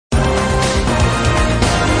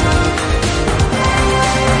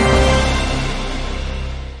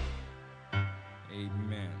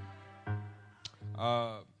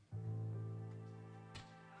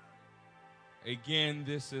Again,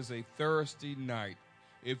 this is a Thursday night.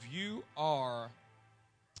 If you are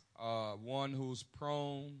one who's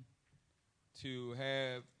prone to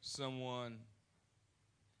have someone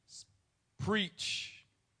preach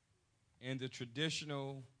in the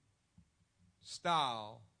traditional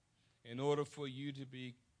style in order for you to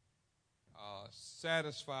be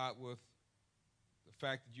satisfied with the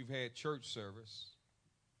fact that you've had church service,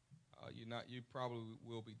 you probably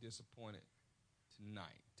will be disappointed tonight.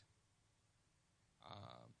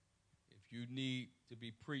 If you need to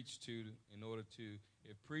be preached to in order to,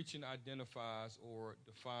 if preaching identifies or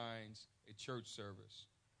defines a church service,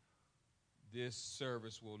 this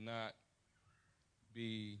service will not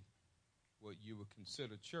be what you would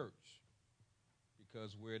consider church,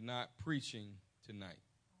 because we're not preaching tonight.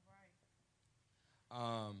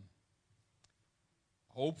 All right.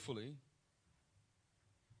 Hopefully,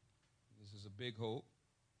 this is a big hope.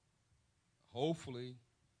 Hopefully,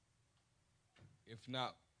 if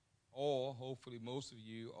not all, hopefully most of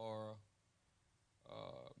you are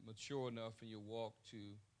mature enough in your walk to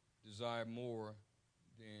desire more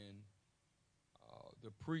than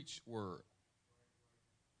the preached word.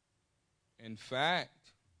 In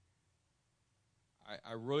fact,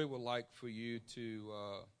 I really would like for you to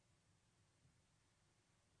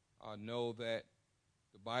know that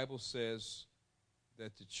the Bible says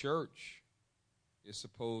that the church is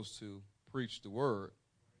supposed to preach the word.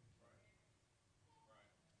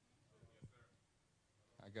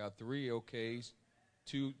 I got 3 okays,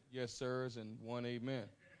 2 yes sirs, and 1 amen.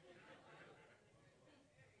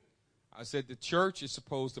 I said the church is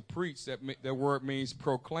supposed to preach. That word means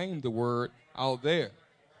proclaim the word out there.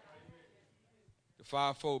 The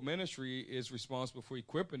fivefold ministry is responsible for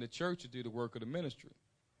equipping the church to do the work of the ministry.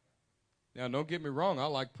 Now, don't get me wrong. I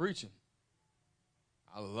like preaching.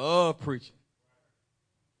 I love preaching.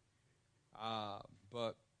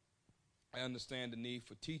 But I understand the need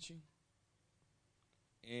for teaching.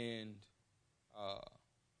 And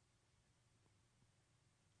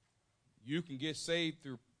you can get saved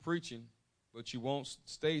through preaching, but you won't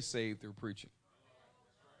stay saved through preaching.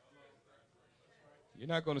 You're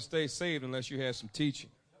not going to stay saved unless you have some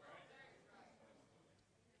teaching.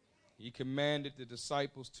 He commanded the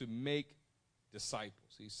disciples to make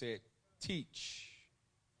disciples. He said, teach.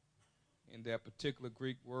 And that particular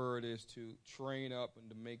Greek word is to train up and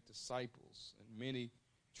to make disciples. And many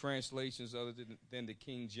translations other than the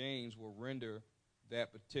King James will render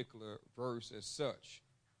that particular verse as such,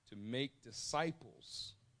 to make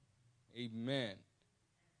disciples. Amen.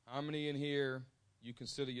 How many in here you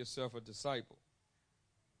consider yourself a disciple?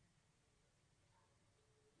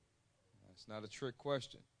 That's not a trick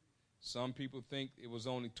question. Some people think it was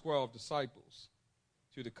only 12 disciples.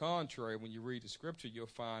 To the contrary, when you read the scripture, you'll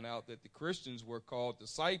find out that the Christians were called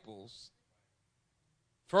disciples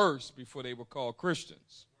first before they were called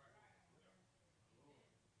Christians.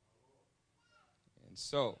 And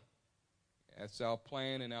so, that's our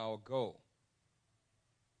plan and our goal.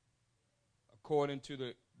 According to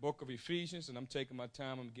the book of Ephesians, and I'm taking my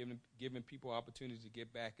time, I'm giving people opportunity to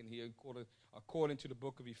get back in here. According to the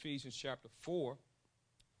book of Ephesians chapter 4,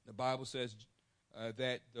 the Bible says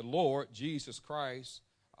that the Lord, Jesus Christ,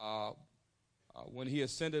 when he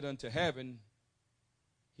ascended unto heaven,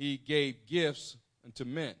 he gave gifts unto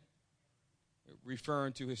men,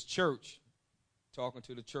 referring to his church, talking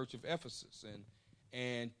to the church of Ephesus.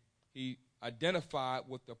 And he identified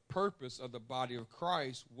what the purpose of the body of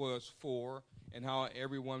Christ was for and how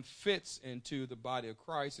everyone fits into the body of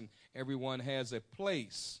Christ and everyone has a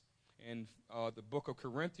place. And the book of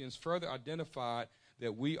Corinthians further identified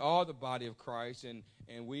that we are the body of Christ and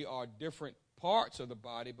we are different parts of the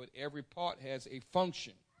body, but every part has a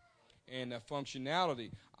function and a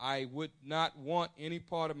functionality. I would not want any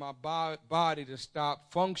part of my body to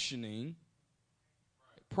stop functioning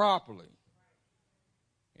properly.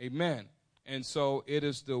 Amen. And so it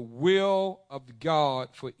is the will of God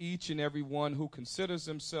for each and every one who considers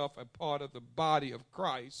himself a part of the body of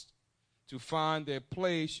Christ to find their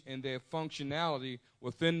place and their functionality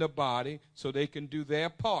within the body so they can do their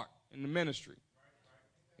part in the ministry.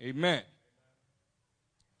 Amen.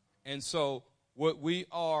 And so what we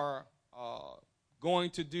are going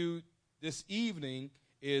to do this evening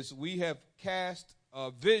is we have cast a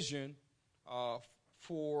vision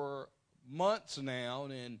for months now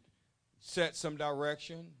and set some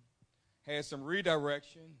direction, had some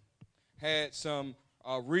redirection, had some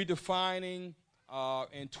redefining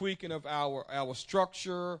and tweaking of our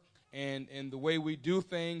structure and the way we do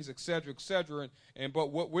things, et cetera, et cetera.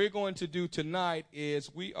 But what we're going to do tonight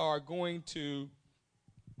is we are going to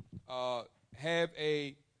have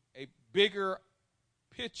a bigger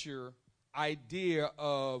picture idea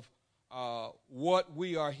of what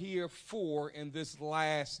we are here for in this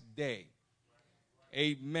last day.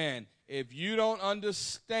 Amen. If you don't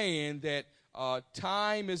understand that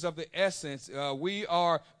time is of the essence,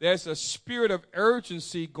 there's a spirit of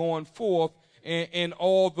urgency going forth in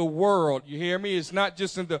all the world. You hear me? It's not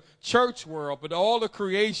just in the church world, but all the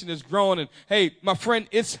creation is growing. And hey, my friend,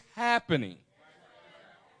 it's happening.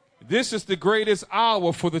 This is the greatest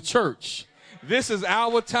hour for the church. This is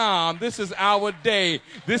our time. This is our day.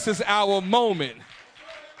 This is our moment.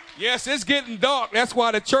 Yes, it's getting dark. That's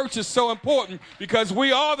why the church is so important, because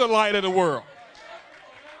we are the light of the world.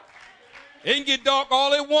 It can get dark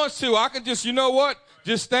all it wants to. I can just, you know what?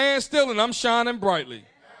 Just stand still and I'm shining brightly.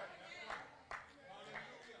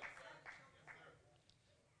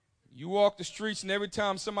 You walk the streets and every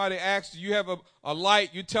time somebody asks, do you have a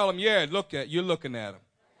light? You tell them, yeah, you're looking at them.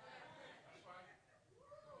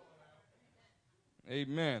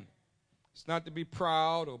 Amen. It's not to be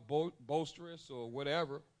proud or boisterous or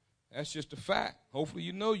whatever. That's just a fact. Hopefully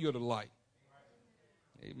you know you're the light.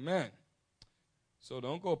 Amen. So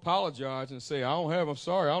don't go apologize and say, I don't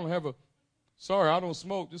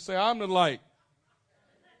smoke. Just say, I'm the light.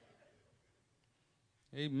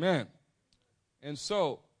 Amen. And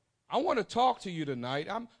so I want to talk to you tonight.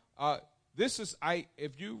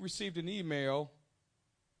 If you received an email,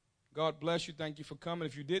 God bless you. Thank you for coming.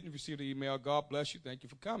 If you didn't receive the email, God bless you. Thank you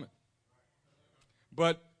for coming.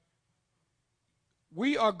 But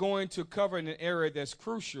we are going to cover an area that's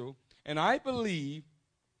crucial, and I believe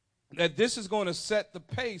that this is going to set the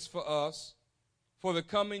pace for us for the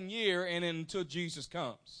coming year and until Jesus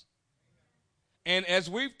comes. And as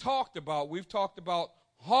we've talked about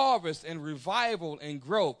harvest and revival and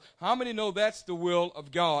growth. How many know that's the will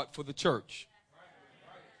of God for the church?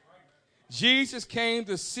 Jesus came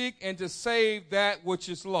to seek and to save that which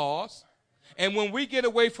is lost. And when we get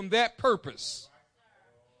away from that purpose,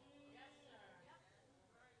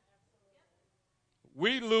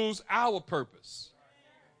 we lose our purpose.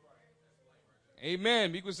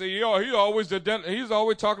 Amen. People say, he's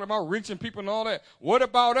always talking about reaching people and all that. What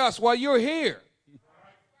about us while you're here?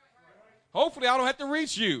 Hopefully I don't have to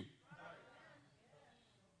reach you.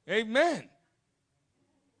 Amen.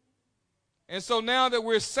 And so now that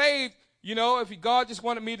we're saved, if God just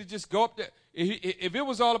wanted me to just go up there, if it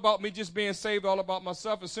was all about me just being saved, all about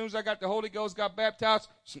myself, as soon as I got the Holy Ghost, got baptized,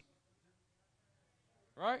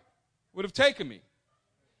 right, would have taken me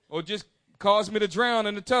or just caused me to drown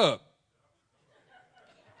in the tub.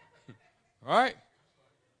 Right?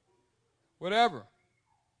 Whatever.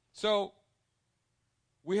 So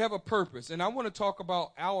we have a purpose, and I want to talk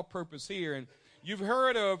about our purpose here. And you've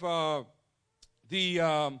heard of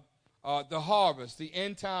the harvest, the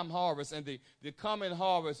end time harvest, and the coming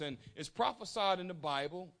harvest. And it's prophesied in the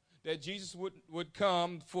Bible that Jesus would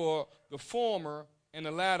come for the former and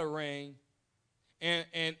the latter rain, and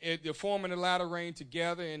the former and the latter rain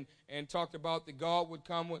together, and talked about that God would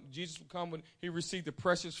come when Jesus would come when he received the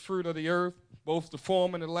precious fruit of the earth, both the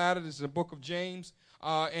former and the latter. This is the book of James.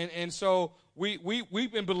 And so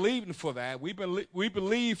we've been believing for that. We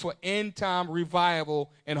believe for end time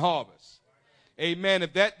revival and harvest. Amen.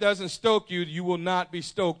 If that doesn't stoke you, you will not be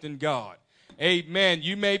stoked in God. Amen.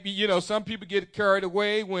 You may be, some people get carried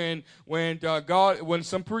away when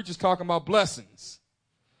some preachers talking about blessings.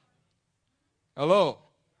 Hello.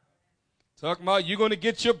 Talking about you're going to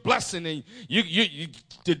get your blessing, and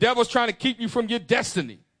the devil's trying to keep you from your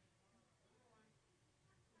destiny.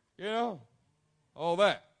 All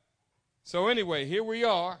that. So anyway, here we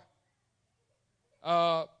are.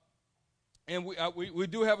 And we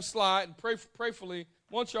do have a slide, and prayerfully, I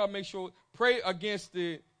want y'all to make sure, pray against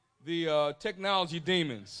the technology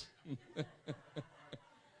demons.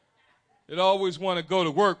 It always want to go to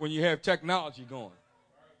work when you have technology going.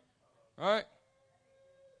 All right?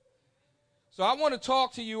 So I want to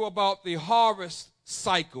talk to you about the harvest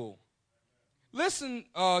cycle. Listen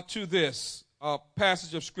to this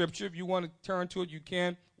passage of Scripture. If you want to turn to it, you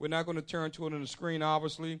can. We're not going to turn to it on the screen,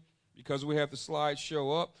 obviously, because we have the slides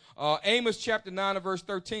show up. Amos chapter 9 and verse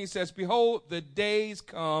 13 says, "Behold, the days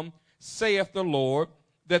come, saith the Lord,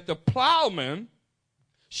 that the plowman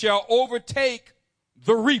shall overtake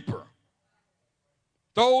the reaper.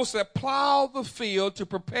 Those that plow the field to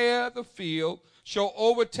prepare the field shall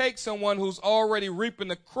overtake someone who's already reaping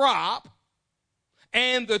the crop,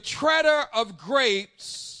 and the treader of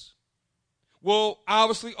grapes will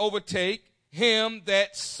obviously overtake him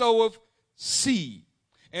that soweth seed."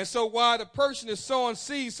 And so while the person is sowing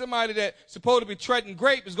seed, somebody that's supposed to be treading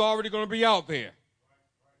grape is already going to be out there.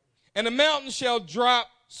 "And the mountain shall drop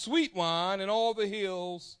sweet wine, and all the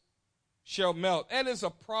hills shall melt." That is a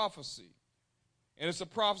prophecy. And it's a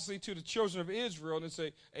prophecy to the children of Israel, and it's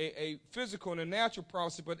a physical and a natural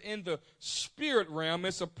prophecy. But in the spirit realm,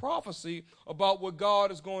 it's a prophecy about what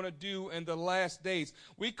God is going to do in the last days.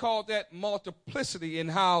 We call that multiplicity,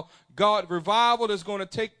 and how God revival is going to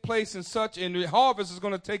take place in such, and the harvest is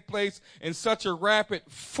going to take place in such a rapid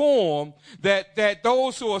form that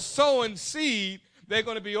those who are sowing seed, they're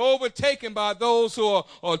going to be overtaken by those who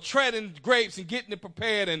are treading grapes and getting it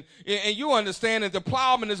prepared. And you understand that the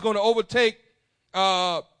plowman is going to overtake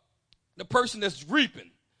the person that's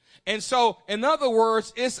reaping. And so, in other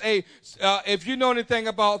words, it's if you know anything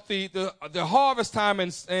about the harvest time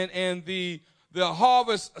and the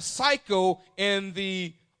harvest cycle in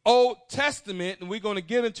the Old Testament, and we're going to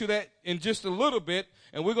get into that in just a little bit,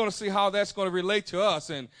 and we're going to see how that's going to relate to us.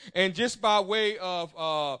 And just by way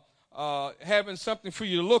of having something for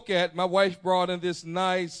you to look at, my wife brought in this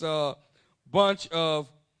nice bunch of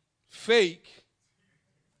fake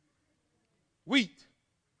wheat.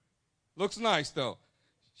 Looks nice, though.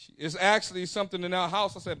 It's actually something in our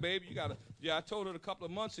house. I said, baby, you got to. Yeah, I told her a couple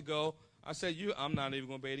of months ago. I said, I'm not even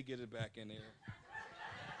going to be able to get it back in there.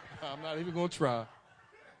 I'm not even going to try.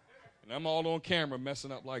 And I'm all on camera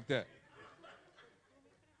messing up like that.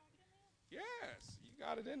 Yes, you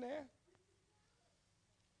got it in there.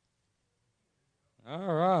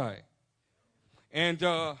 All right. And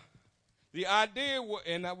the idea,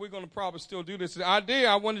 and we're going to probably still do this, the idea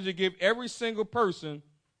I wanted to give every single person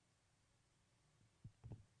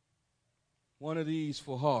one of these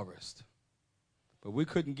for harvest. But we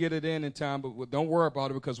couldn't get it in time, but don't worry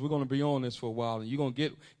about it, because we're going to be on this for a while, and you're going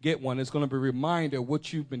to get one. It's going to be a reminder of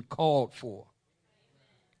what you've been called for.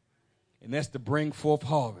 And that's to bring forth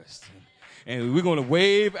harvest. And we're going to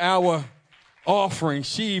wave our offerings,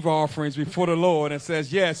 sheaf offerings before the Lord, and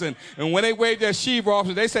says yes. And when they wave their sheaf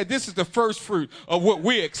offerings, they say this is the first fruit of what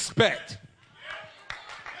we expect.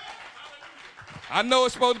 I know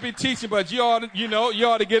it's supposed to be teaching, but you ought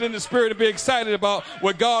to get in the spirit and be excited about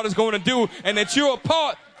what God is going to do, and that you're a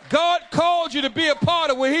part. God called you to be a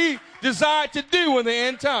part of what he desired to do in the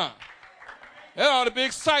end time. That ought to be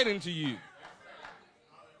exciting to you.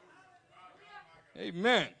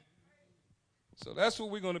 Amen. So that's what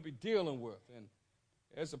we're going to be dealing with. And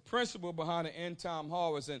there's a principle behind the end time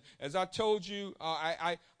harvest. And as I told you,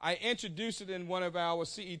 I introduced it in one of our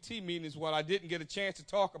CET meetings. Well, I didn't get a chance to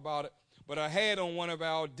talk about it, but I had on one of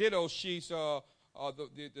our ditto sheets the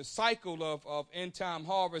cycle of end time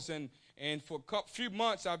harvest. And for a few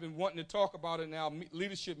months, I've been wanting to talk about it in our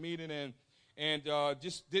leadership meeting, and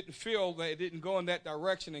just didn't feel that it didn't go in that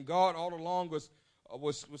direction. And God all along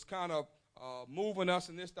was kind of moving us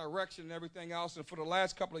in this direction and everything else. And for the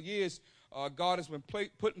last couple of years, God has been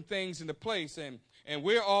putting things into place. And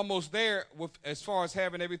we're almost there as far as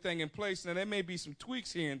having everything in place. Now, there may be some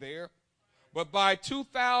tweaks here and there. But by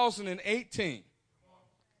 2018,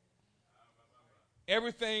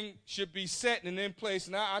 everything should be set and in place.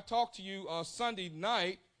 And I talked to you Sunday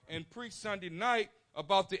night and preached Sunday night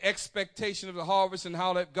about the expectation of the harvest and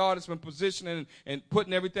how that God has been positioning and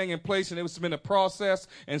putting everything in place. And it's been a process,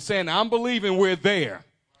 and saying, I'm believing we're there.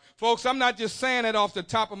 Folks, I'm not just saying it off the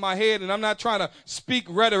top of my head, and I'm not trying to speak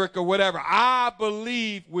rhetoric or whatever. I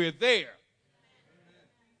believe we're there.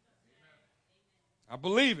 I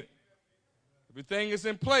believe it. Everything is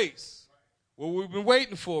in place. What we've been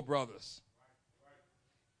waiting for, brothers.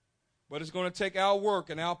 But it's going to take our work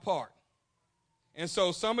and our part. And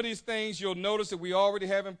so some of these things you'll notice that we already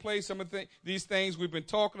have in place. Some of these things we've been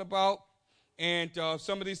talking about. And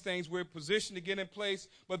some of these things we're positioned to get in place.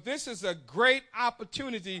 But this is a great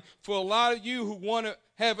opportunity for a lot of you who want to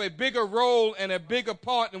have a bigger role and a bigger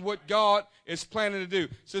part in what God is planning to do.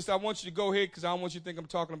 Sister, I want you to go ahead, because I don't want you to think I'm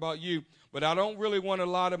talking about you. But I don't really want a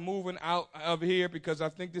lot of moving out of here, because I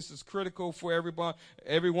think this is critical for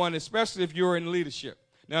everyone, especially if you're in leadership.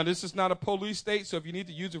 Now, this is not a police state, so if you need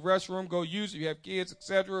to use the restroom, go use it. You have kids,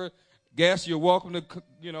 etc. Guests, you're welcome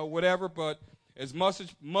to, whatever, but as much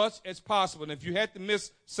as possible. And if you had to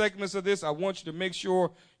miss segments of this, I want you to make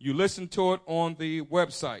sure you listen to it on the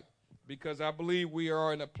website, because I believe we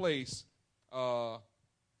are in a place that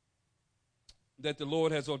the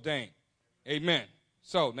Lord has ordained. Amen.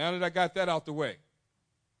 So now that I got that out the way,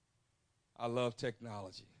 I love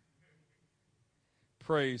technology.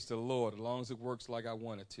 Praise the Lord, as long as it works like I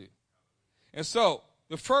want it to. And so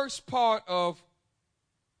the first part of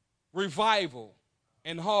revival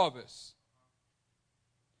and harvest,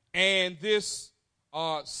 and this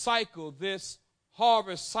cycle, this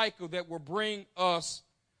harvest cycle that will bring us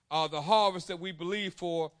the harvest that we believe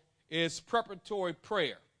for, is preparatory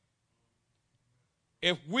prayer.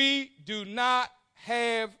 If we do not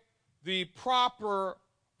have the proper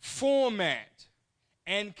format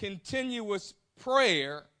and continuous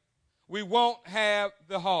prayer, we won't have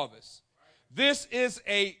the harvest. This is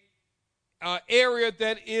a area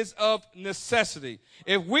that is of necessity.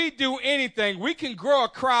 If we do anything, we can grow a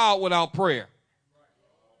crowd without prayer.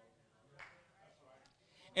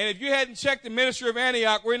 And if you hadn't checked the ministry of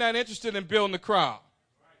Antioch, we're not interested in building a crowd.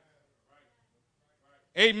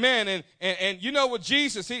 Amen. And you know what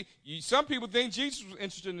Jesus, some people think Jesus was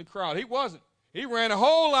interested in the crowd. He wasn't. He ran a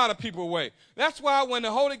whole lot of people away. That's why when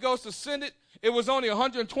the Holy Ghost ascended, it was only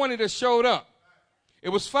 120 that showed up. It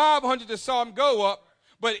was 500 that saw him go up.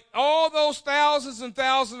 But all those thousands and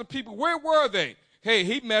thousands of people, where were they? Hey,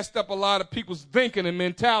 he messed up a lot of people's thinking and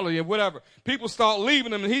mentality and whatever. People start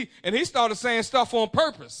leaving him, and he started saying stuff on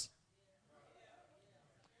purpose.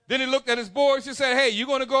 Then he looked at his boys and said, hey, you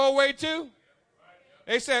going to go away too?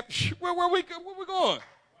 They said, where we going?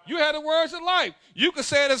 You had the words of life. You can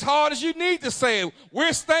say it as hard as you need to say it.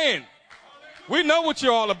 We're staying. We know what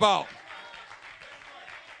you're all about.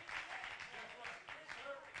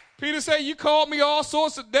 Peter said, you called me all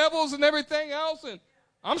sorts of devils and everything else, and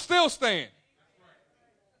I'm still staying.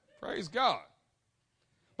 Praise God.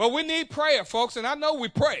 But we need prayer, folks, and I know we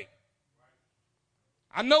pray.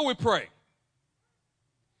 I know we pray.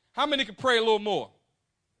 How many can pray a little more?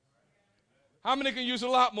 How many can use a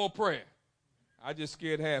lot more prayer? I just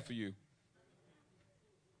scared half of you.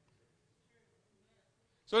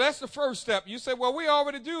 So that's the first step. You say, well, we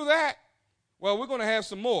already do that. Well, we're going to have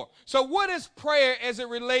some more. So what is prayer as it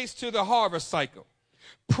relates to the harvest cycle?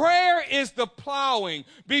 Prayer is the plowing.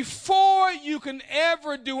 Before you can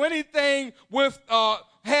ever do anything with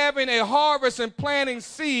having a harvest and planting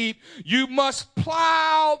seed, you must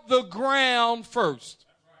plow the ground first.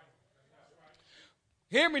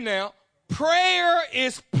 Hear me now. Prayer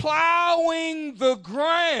is plowing the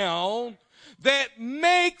ground that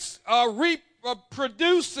makes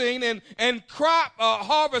producing and crop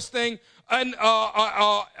harvesting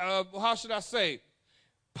how should I say,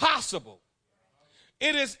 possible.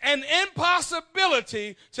 It is an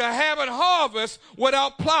impossibility to have a harvest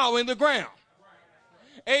without plowing the ground.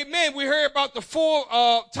 Amen. We heard about the four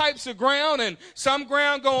types of ground, and some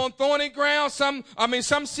ground go on thorny ground. Some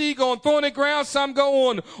seed go on thorny ground. Some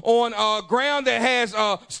go on ground that has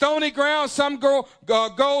stony ground. Some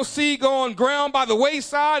seed go on ground by the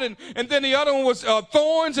wayside, and then the other one was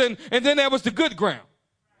thorns, and then there was the good ground.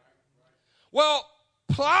 Well,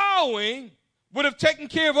 plowing would have taken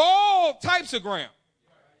care of all types of ground.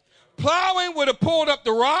 Plowing would have pulled up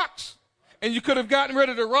the rocks, and you could have gotten rid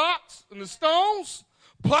of the rocks and the stones.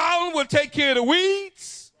 Plowing will take care of the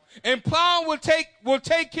weeds, and plowing will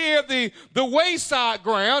take care of the wayside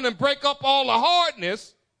ground and break up all the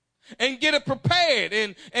hardness and get it prepared.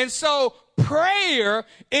 And so prayer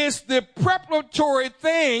is the preparatory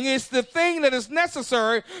thing. It's the thing that is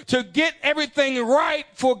necessary to get everything right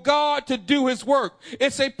for God to do his work.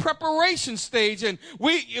 It's a preparation stage, and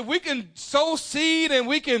we can sow seed, and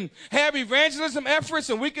we can have evangelism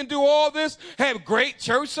efforts, and we can do all this, have great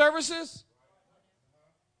church services.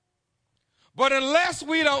 But unless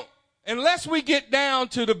we get down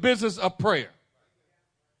to the business of prayer.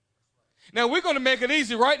 Now, we're going to make it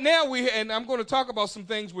easy. Right now, and I'm going to talk about some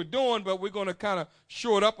things we're doing, but we're going to kind of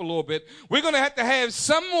short up a little bit. We're going to have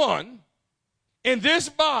someone in this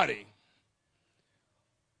body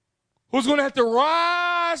who's going to have to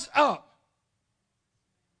rise up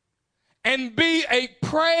and be a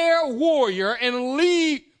prayer warrior and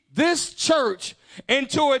lead this church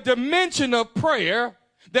into a dimension of prayer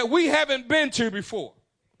that we haven't been to before.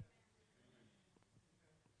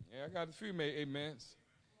 Yeah, I got a few amens.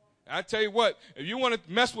 I tell you what, if you want to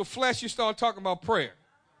mess with flesh, you start talking about prayer.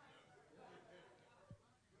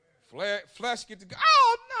 Flesh get to go,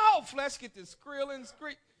 oh no, flesh get to squealing,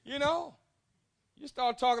 you know. You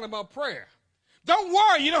start talking about prayer. Don't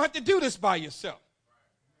worry, you don't have to do this by yourself.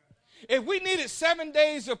 If we needed 7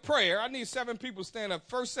 days of prayer, I need 7 people to stand up.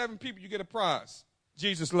 First 7 people, you get a prize.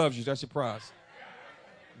 Jesus loves you, that's your prize.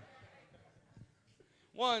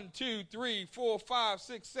 1, 2, 3, 4, 5,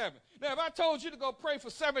 6, 7. Now, if I told you to go pray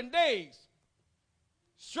for 7 days,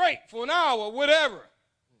 straight for an hour, whatever,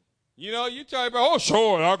 you know, you tell everybody, oh,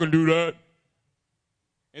 sure, I can do that.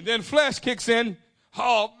 And then flesh kicks in,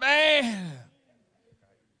 oh, man.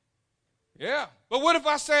 Yeah. But what if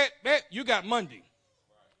I said, that you got Monday?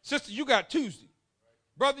 Sister, you got Tuesday.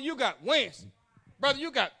 Brother, you got Wednesday. Brother,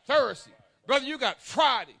 you got Thursday. Brother, you got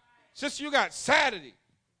Friday. Sister, you got Saturday.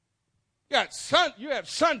 You have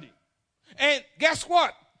Sunday. And guess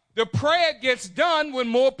what? The prayer gets done when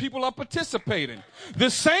more people are participating. The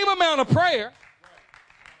same amount of prayer.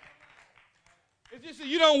 It's just that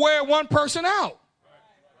you don't wear one person out.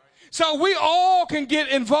 So we all can get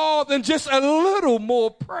involved in just a little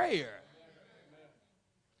more prayer.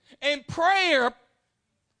 And prayer,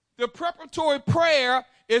 the preparatory prayer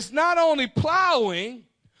is not only plowing,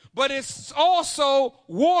 but it's also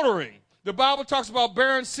watering. The Bible talks about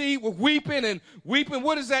bearing seed with weeping, and weeping,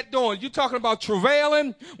 what is that doing? You're talking about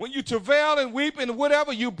travailing. When you travail and weep and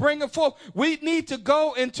whatever, you bring it forth. We need to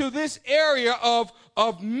go into this area of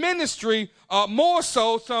ministry, more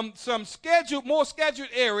so, some more scheduled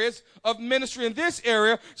areas of ministry in this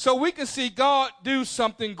area, so we can see God do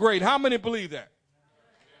something great. How many believe that?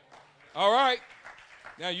 All right.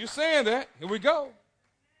 Now you're saying that. Here we go.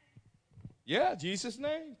 Yeah, Jesus'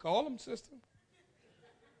 name. Call him, sister.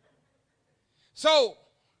 So,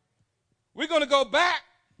 we're going to go back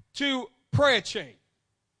to prayer chain.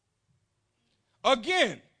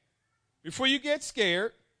 Again, before you get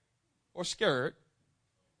scared, or scared,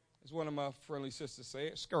 as one of my friendly sisters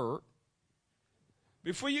say, scared.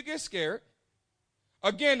 Before you get scared,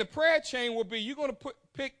 again, the prayer chain will be, you're going to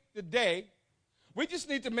pick the day. We just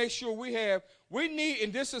need to make sure we're going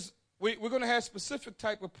to have specific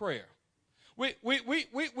type of prayer.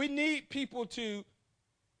 We need people to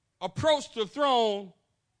approach the throne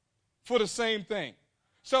for the same thing.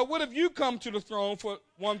 So what if you come to the throne for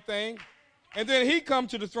one thing, and then he come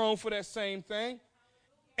to the throne for that same thing,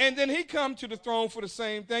 and then he come to the throne for the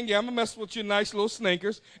same thing? Yeah, I'm going to mess with your nice little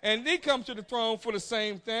sninkers. And he come to the throne for the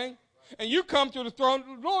same thing, and you come to the throne.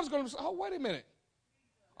 The Lord's going to say, oh, wait a minute.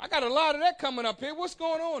 I got a lot of that coming up here. What's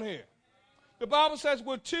going on here? The Bible says,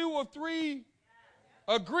 where 2 or 3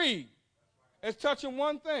 agree as touching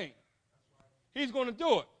one thing, he's going to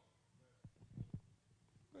do it.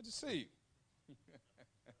 Good to see you.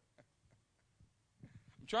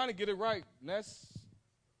 I'm trying to get it right. Ness,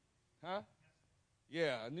 huh?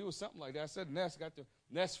 Yeah, I knew it was something like that. I said Ness, got the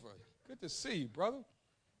Ness for you. Good to see you, brother.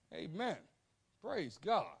 Amen. Praise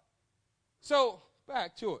God. So,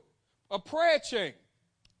 back to it. A prayer chain.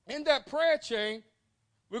 In that prayer chain,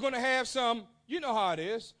 we're going to have some, you know how it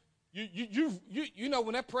is. You know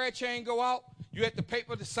when that prayer chain go out, you had the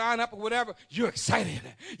paper to sign up or whatever, you're excited.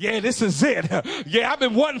 Yeah, this is it. Yeah, I've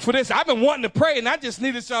been wanting for this. I've been wanting to pray, and I just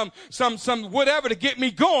needed some whatever to get me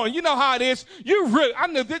going. You know how it is. I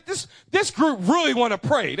know that this group really want to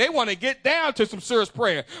pray. They want to get down to some serious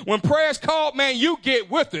prayer. When prayer's called, man, you get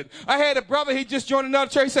with it. I had a brother, he just joined another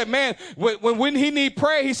church. He said, man, when he need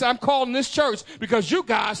prayer, he said, I'm calling this church because you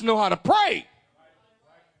guys know how to pray.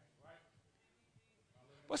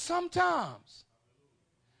 But sometimes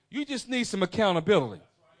you just need some accountability.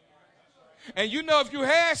 And you know, if you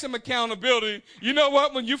had some accountability, you know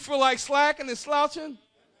what? When you feel like slacking and slouching,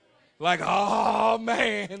 like, oh,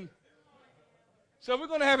 man. So we're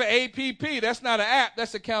going to have an APP. That's not an app.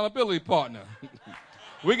 That's accountability partner.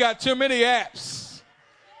 We got too many apps.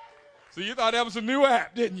 So you thought that was a new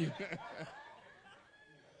app, didn't you?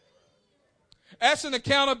 That's an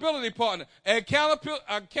accountability partner.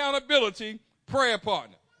 Accountability prayer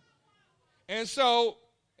partner. And so,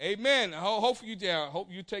 amen. Hopefully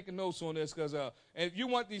you're taking notes on this, because if you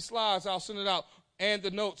want these slides, I'll send it out, and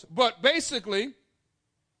the notes. But basically,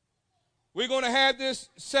 we're going to have this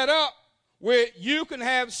set up where you can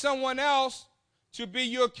have someone else to be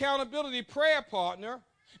your accountability prayer partner.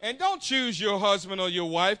 And don't choose your husband or your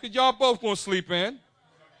wife, because y'all both going to sleep in.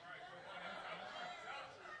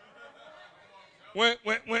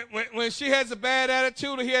 When she has a bad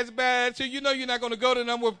attitude or he has a bad attitude, you know you're not going to go to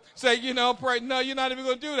them and say, pray. No, you're not even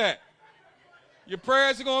going to do that. Your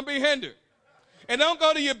prayers are going to be hindered. And don't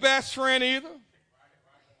go to your best friend either.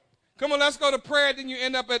 Come on, let's go to prayer. Then you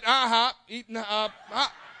end up at IHOP eating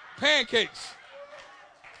pancakes.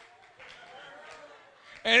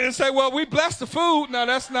 And then say, well, we bless the food. No,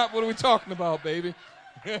 that's not what we're talking about, baby.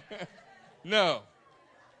 No.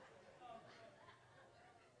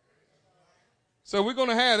 So we're going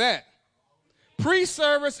to have that.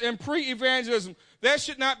 Pre-service and pre-evangelism. There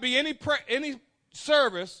should not be any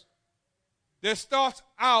service that starts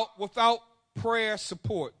out without prayer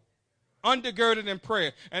support, undergirded in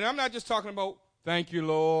prayer. And I'm not just talking about, thank you,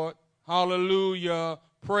 Lord, hallelujah,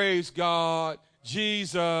 praise God,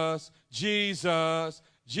 Jesus, Jesus,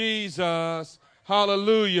 Jesus,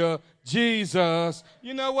 hallelujah, Jesus.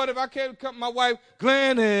 You know what? If I can't come, my wife,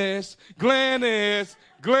 Glennis, Glennis,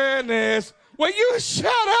 Glennis. Will you shut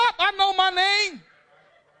up? I know my name.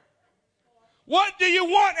 What do you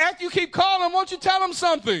want after you keep calling? Won't you tell them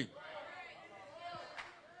something?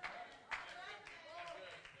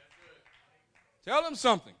 Tell them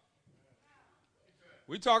something.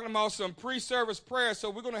 We're talking about some pre-service prayer,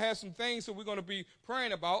 so we're going to have some things that we're going to be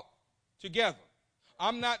praying about together.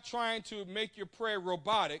 I'm not trying to make your prayer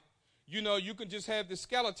robotic. You know, you can just have the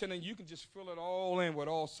skeleton and you can just fill it all in with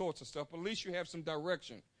all sorts of stuff, but at least you have some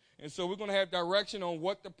direction. And so we're going to have direction on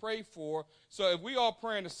what to pray for. So if we all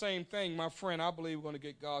praying the same thing, my friend, I believe we're going to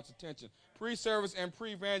get God's attention. Pre-service and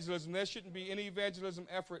pre-evangelism, there shouldn't be any evangelism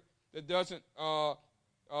effort that doesn't,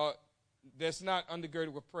 that's not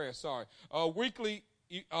undergirded with prayer. Sorry. Weekly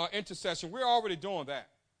intercession, we're already doing that.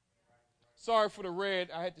 Sorry for the red.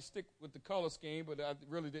 I had to stick with the color scheme, but I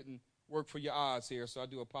really didn't work for your eyes here, so I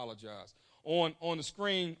do apologize. On the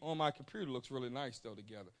screen on my computer looks really nice, though,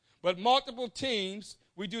 together. But multiple teams,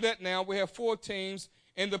 we do that now. We have 4 teams,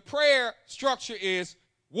 and the prayer structure is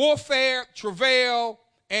warfare, travail,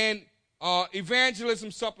 and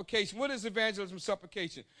evangelism supplication. What is evangelism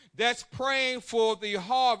supplication? That's praying for the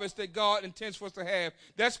harvest that God intends for us to have.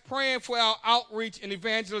 That's praying for our outreach and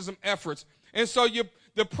evangelism efforts. And so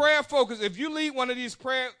the prayer focus, if you lead one of these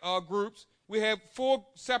prayer groups, we have 4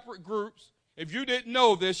 separate groups. If you didn't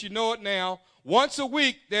know this, you know it now. Once a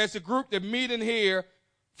week, there's a group that meet in here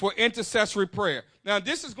for intercessory prayer. Now,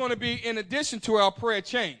 this is going to be in addition to our prayer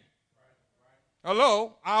chain.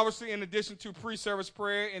 Hello, obviously in addition to pre-service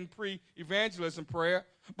prayer and pre-evangelism prayer,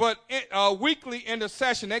 but weekly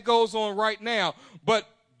intercession, that goes on right now. But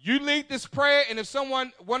you lead this prayer, and if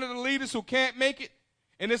one of the leaders who can't make it,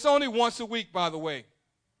 and it's only once a week, by the way,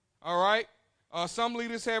 all right? Some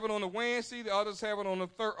leaders have it on a Wednesday, the others have it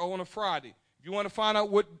on a Friday. If you want to find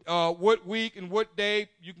out what week and what day,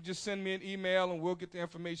 you can just send me an email, and we'll get the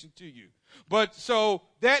information to you. But so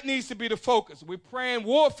that needs to be the focus. We're praying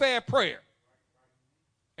warfare prayer.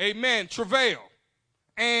 Amen. Travail.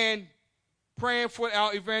 And praying for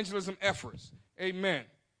our evangelism efforts. Amen.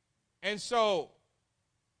 And so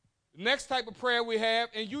the next type of prayer we have,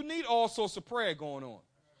 and you need all sorts of prayer going on.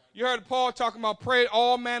 You heard Paul talking about pray,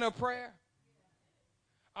 all manner of prayer.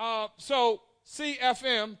 So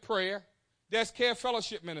CFM prayer, that's Care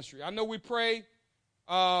Fellowship Ministry. I know we pray.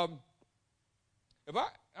 I'm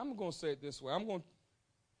going to say it this way. I'm going to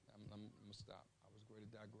stop. I was going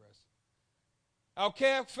to digress. Our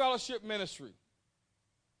Care Fellowship Ministry,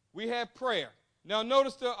 we have prayer. Now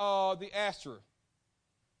notice the asterisk.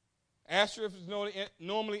 Asterisk is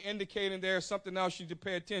normally indicating there's something else you need to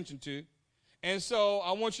pay attention to. And so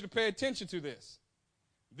I want you to pay attention to this.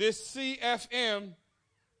 This CFM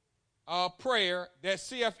prayer, that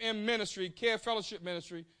CFM ministry, Care Fellowship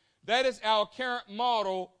Ministry, that is our current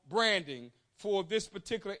model branding for this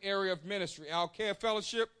particular area of ministry. Our Care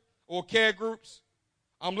Fellowship or care groups,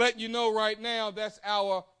 I'm letting you know right now that's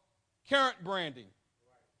our current branding.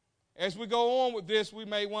 As we go on with this, we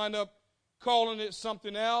may wind up calling it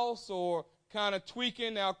something else or kind of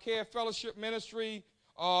tweaking our Care Fellowship Ministry.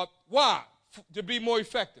 Why? To be more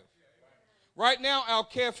effective. Right now, our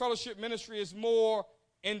Care Fellowship Ministry is more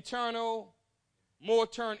internal, more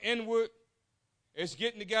turned inward. It's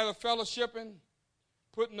getting together, fellowshipping,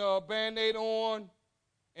 putting a Band-Aid on,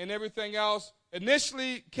 and everything else.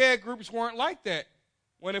 Initially, care groups weren't like that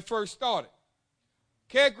when it first started.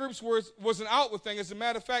 Care groups was an outward thing. As a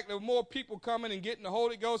matter of fact, there were more people coming and getting the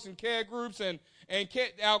Holy Ghost in care groups, and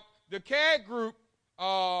the care group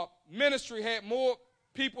ministry had more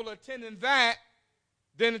people attending that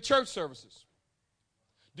than the church services.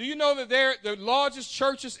 Do you know that the largest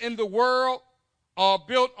churches in the world are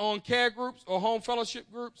built on care groups or home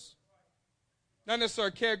fellowship groups? Not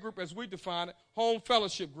necessarily care group as we define it, home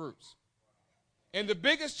fellowship groups. And the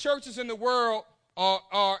biggest churches in the world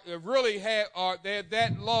they're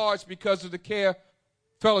that large because of the care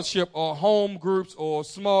fellowship or home groups or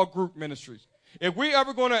small group ministries. If we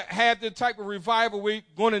ever going to have the type of revival we're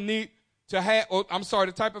going to need to have,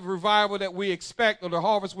 the type of revival that we expect or the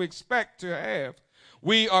harvest we expect to have,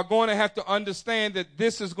 we are going to have to understand that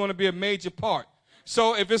this is going to be a major part.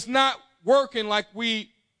 So if it's not working like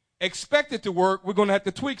we expect it to work, we're going to have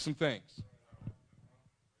to tweak some things.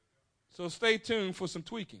 So stay tuned for some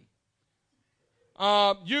tweaking.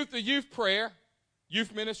 Youth prayer,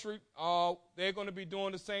 youth ministry, they're going to be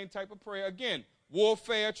doing the same type of prayer. Again,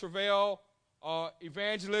 warfare, travail,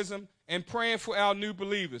 evangelism, and praying for our new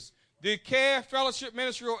believers. The Care Fellowship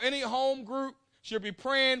Ministry or any home group should be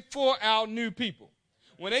praying for our new people.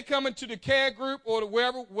 When they come into the care group or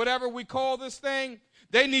whatever we call this thing,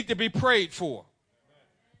 they need to be prayed for.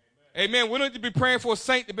 Amen. We don't need to be praying for a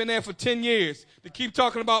saint that's been there for 10 years to keep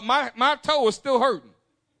talking about my toe is still hurting.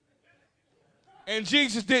 And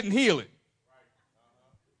Jesus didn't heal it.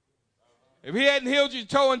 If he hadn't healed your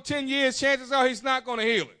toe in 10 years, chances are he's not going to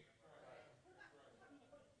heal it.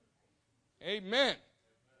 Amen.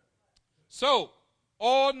 So,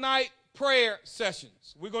 all-night prayer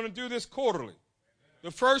sessions. We're going to do this quarterly. The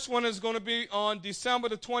first one is going to be on December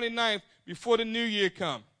the 29th before the new year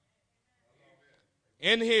comes.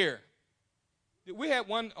 In here. We had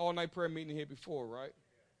one all-night prayer meeting here before, right?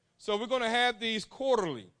 So we're going to have these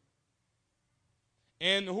quarterly.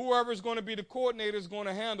 And whoever is going to be the coordinator is going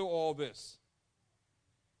to handle all this.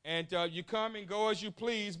 And you come and go as you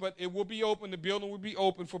please, but it will be open. The building will be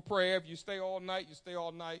open for prayer. If you stay all night, you stay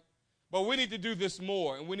all night. But we need to do this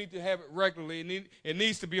more, and we need to have it regularly. It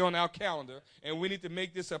needs to be on our calendar, and we need to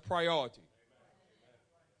make this a priority.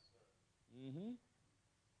 Mm-hmm.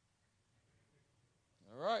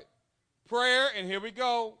 All right. Prayer, and here we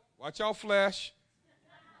go. Watch out, flesh.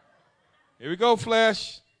 Here we go,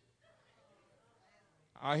 flesh.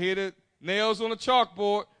 I hear the nails on the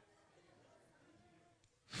chalkboard.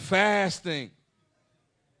 Fasting.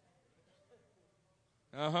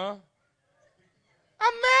 I'm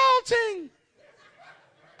melting.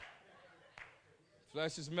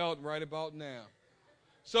 Flesh is melting right about now.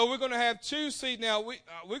 So we're going to have two seats. Now,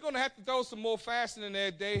 we're going to have to throw some more fasting in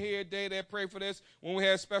there, day here, day there, pray for this, when we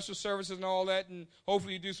have special services and all that, and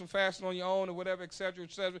hopefully you do some fasting on your own or whatever, et cetera,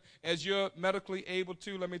 as you're medically able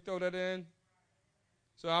to. Let me throw that in.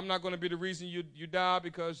 So I'm not going to be the reason you die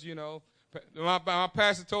because, you know, my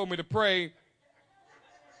pastor told me to pray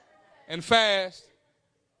and fast,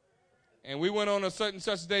 and we went on a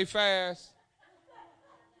such day fast,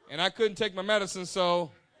 and I couldn't take my medicine,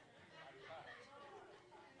 so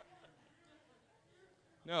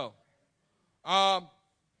no.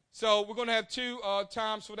 So we're going to have two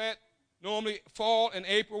times for that. Normally fall and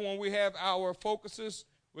April when we have our focuses,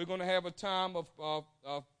 we're going to have a time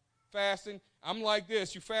of fasting. I'm like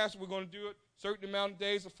this. You fast, we're going to do it. Certain amount of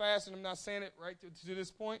days of fasting. I'm not saying it right to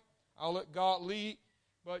this point. I'll let God lead.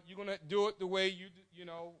 But you're going to do it the way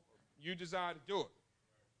you desire to do it.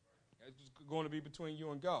 It's going to be between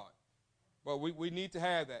you and God. But we need to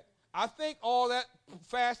have that. I think all that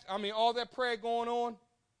prayer going on,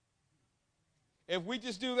 if we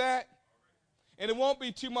just do that, and it won't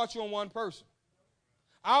be too much on one person.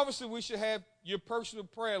 Obviously, we should have your personal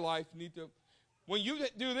prayer life. When you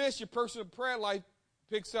do this, your personal prayer life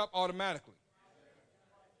picks up automatically.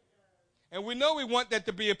 And we know we want that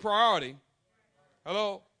to be a priority.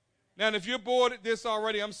 Hello? Now, if you're bored at this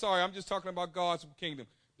already, I'm sorry. I'm just talking about God's kingdom.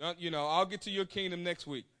 I'll get to your kingdom next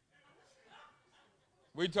week.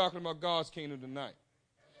 We're talking about God's kingdom tonight.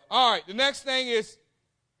 All right, the next thing is,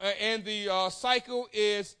 and the cycle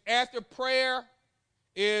is after prayer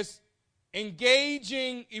is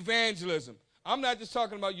engaging evangelism. I'm not just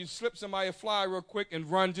talking about you slip somebody a fly real quick and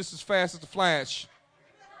run just as fast as the flash.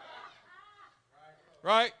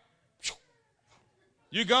 Right?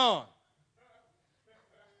 You're gone.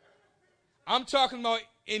 I'm talking about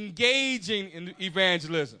engaging in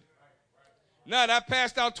evangelism. Now, that I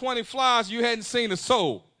passed out 20 flyers, you hadn't seen a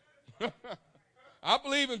soul. I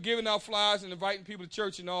believe in giving out flyers and inviting people to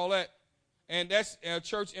church and all that. And that's a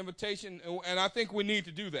church invitation, and I think we need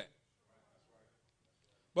to do that.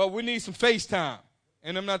 But we need some FaceTime,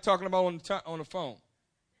 and I'm not talking about on the phone.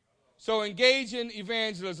 So engage in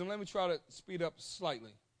evangelism. Let me try to speed up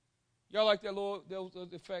slightly. Y'all like that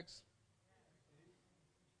those effects?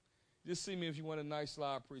 Just see me if you want a nice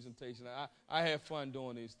slide presentation. I have fun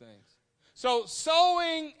doing these things. So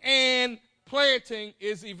sowing and planting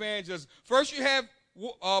is evangelism. First you have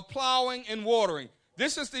plowing and watering.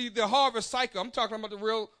 This is the harvest cycle. I'm talking about the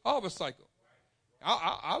real harvest cycle.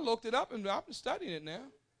 I looked it up, and I've been studying it now.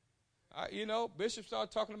 Bishop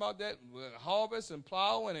started talking about that harvest and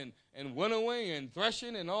plowing and winnowing and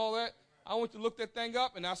threshing and all that. I went to look that thing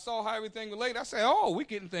up, and I saw how everything related. I said, we're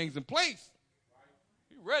getting things in place.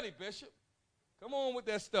 You ready, Bishop? Come on with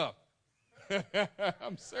that stuff.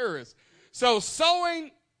 I'm serious. So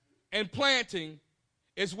sowing and planting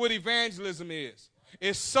is what evangelism is.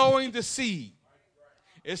 It's sowing the seed.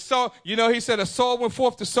 It's he said a soul went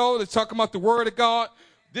forth to sow. They're talking about the word of God.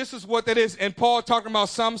 This is what that is. And Paul talking about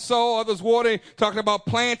some sow, others watering, talking about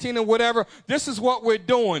planting and whatever. This is what we're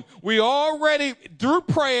doing. We already, through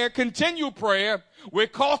prayer, continual prayer, we're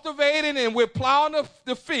cultivating and we're plowing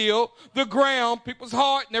the field, the ground, people's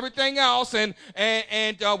heart and everything else. And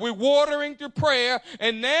we're watering through prayer.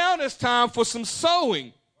 And now it's time for some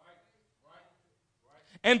sowing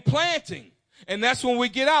and planting. And that's when we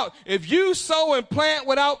get out. If you sow and plant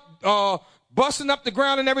without busting up the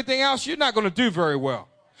ground and everything else, you're not going to do very well.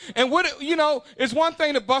 And it's one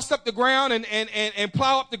thing to bust up the ground and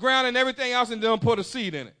plow up the ground and everything else and then put a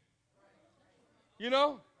seed in it.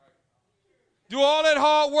 Do all that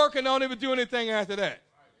hard work and don't even do anything after that.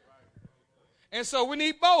 And so we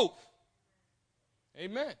need both.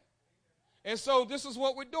 Amen. And so this is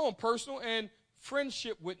what we're doing, personal and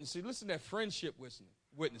friendship witnessing. Listen to that, friendship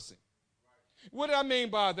witnessing. What do I mean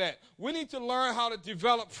by that? We need to learn how to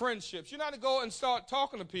develop friendships. You're not to go and start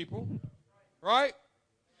talking to people, right?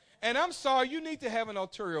 And I'm sorry, you need to have an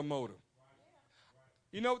ulterior motive.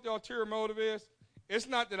 You know what the ulterior motive is? It's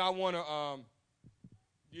not that I want to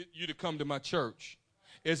you to come to my church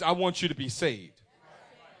is I want you to be saved.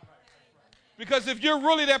 Because if you're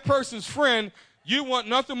really that person's friend, you want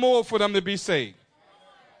nothing more for them to be saved.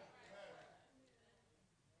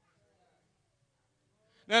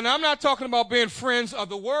 Now, I'm not talking about being friends of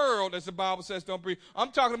the world, as the Bible says, don't be.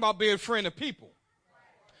 I'm talking about being friend of people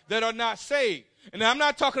that are not saved. And I'm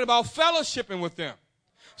not talking about fellowshipping with them.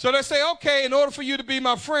 So they say, okay, in order for you to be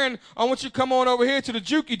my friend, I want you to come on over here to the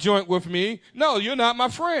Jukey joint with me. No, you're not my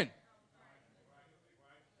friend.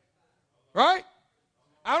 Right?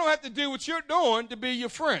 I don't have to do what you're doing to be your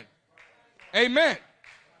friend. Amen.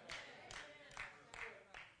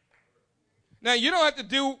 Now, you don't have to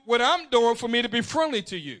do what I'm doing for me to be friendly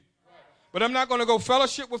to you. But I'm not going to go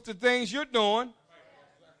fellowship with the things you're doing.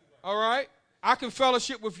 All right? I can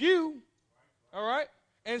fellowship with you. All right?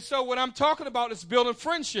 And so what I'm talking about is building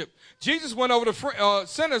friendship. Jesus went over to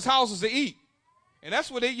sinners' houses to eat. And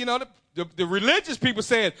that's what the religious people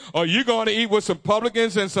said, oh, you're going to eat with some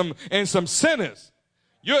publicans and some sinners.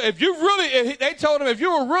 They told him if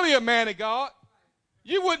you were really a man of God,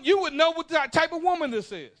 you would know what type of woman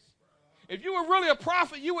this is. If you were really a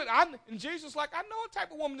prophet, you would. And Jesus was like, I know what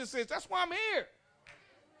type of woman this is. That's why I'm here.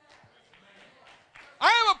 I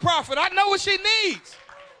am a prophet. I know what she needs.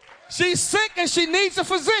 She's sick and she needs a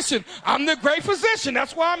physician. I'm the great physician.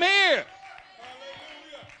 That's why I'm here.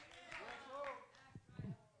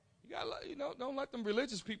 You gotta, don't let them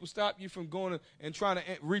religious people stop you from going and trying to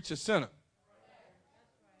reach a sinner.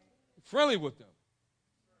 Friendly with them.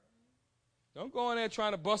 Don't go in there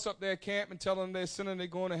trying to bust up their camp and tell them they're sinning, they're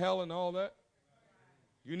going to hell and all that.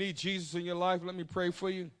 You need Jesus in your life. Let me pray for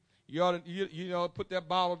you. You ought to, put that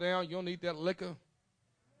bottle down. You don't need that liquor.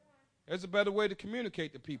 There's a better way to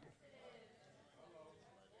communicate to people.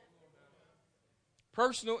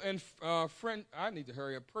 Personal and I need to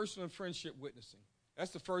hurry up. Personal and friendship witnessing.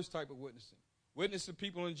 That's the first type of witnessing. Witness to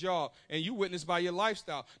people in job, and you witness by your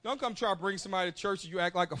lifestyle. Don't come try to bring somebody to church and you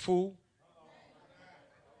act like a fool.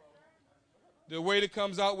 The waiter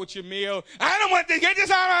comes out with your meal. I don't want to get this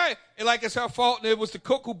all right. And like it's her fault and it was the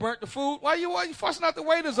cook who burnt the food. Why you fussing out the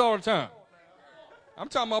waiters all the time? I'm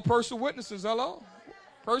talking about personal witnesses, hello?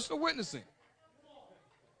 Personal witnessing.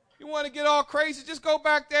 You want to get all crazy, just go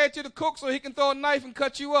back there to the cook so he can throw a knife and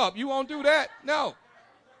cut you up. You won't do that? No.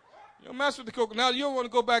 You don't mess with the cook. Now, you don't want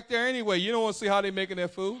to go back there anyway. You don't want to see how they're making their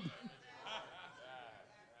food.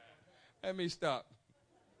 Let me stop.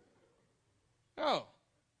 No.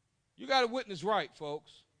 You got to witness right,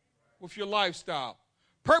 folks, with your lifestyle.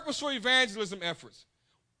 Purposeful evangelism efforts.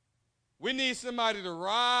 We need somebody to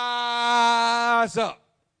rise up.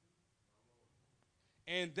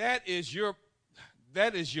 And that is your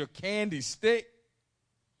candy stick.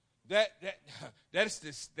 That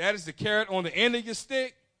is the carrot on the end of your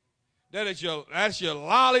stick. That's your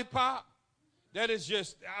lollipop. That is your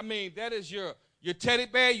teddy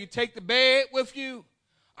bear. You take the bed with you.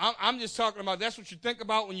 I'm just talking about that's what you think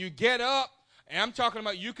about when you get up. And I'm talking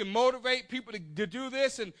about you can motivate people to do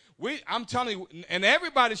this. And I'm telling you, and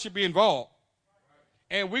everybody should be involved.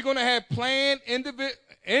 And we're going to have planned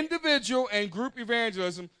individual and group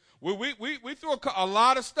evangelism. We threw a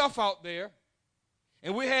lot of stuff out there.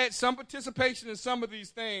 And we had some participation in some of these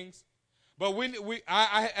things. But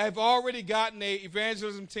I have already gotten an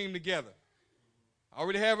evangelism team together. I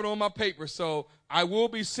already have it on my paper. So I will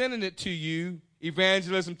be sending it to you,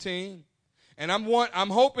 evangelism team. And I'm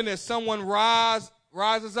hoping that someone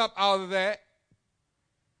rises up out of that.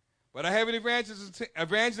 But I have an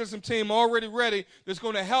evangelism team already ready that's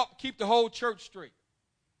going to help keep the whole church straight.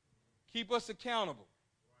 Keep us accountable.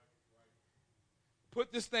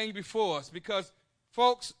 Put this thing before us because,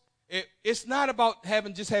 folks, it's not about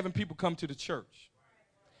just having people come to the church.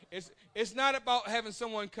 It's not about having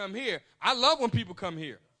someone come here. I love when people come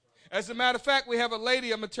here. As a matter of fact, we have a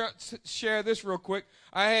lady. I'm going to share this real quick.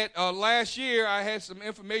 I had last year, I had some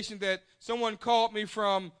information that someone called me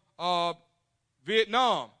from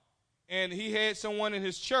Vietnam. And he had someone in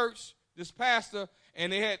his church, this pastor,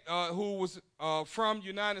 and they had who was from the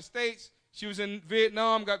United States. She was in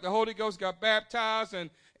Vietnam, got the Holy Ghost, got baptized, and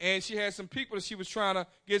she had some people that she was trying to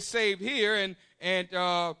get saved here.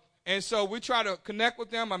 And so we tried to connect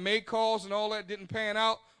with them. I made calls and all that, didn't pan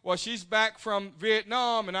out. Well, she's back from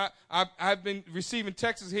Vietnam, and I've been receiving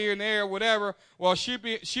texts here and there, whatever. Well,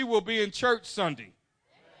 she will be in church Sunday.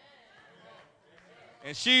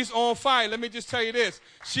 And she's on fire. Let me just tell you this.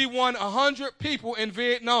 She won 100 people in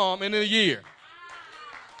Vietnam in a year.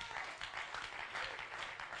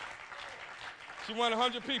 She won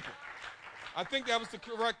 100 people. I think that was the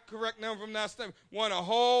correct number from that statement. Won a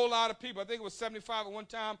whole lot of people. I think it was 75 at one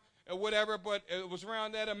time. or whatever, but it was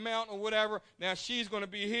around that amount or whatever. Now she's going to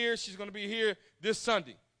be here. She's going to be here this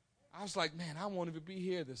Sunday. I was like, man, I won't even be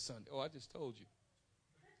here this Sunday. Oh, I just told you.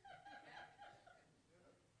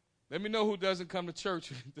 Let me know who doesn't come to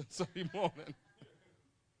church this Sunday morning.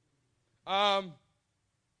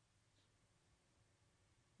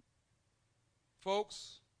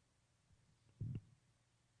 Folks,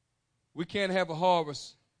 we can't have a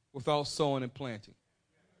harvest without sowing and planting.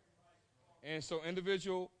 And so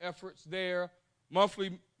individual efforts there,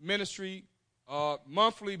 monthly ministry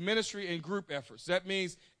and group efforts. That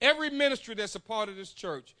means every ministry that's a part of this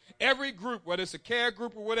church, every group, whether it's a care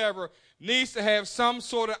group or whatever, needs to have some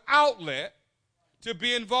sort of outlet to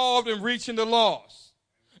be involved in reaching the lost.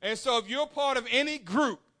 And so if you're part of any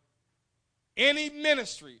group, any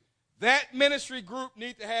ministry, that ministry group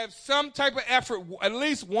needs to have some type of effort at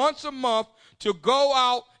least once a month to go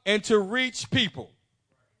out and to reach people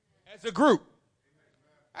as a group.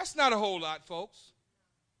 That's not a whole lot, folks.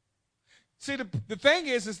 See, the thing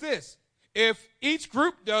is this. If each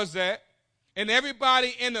group does that and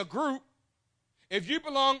everybody in a group, if you're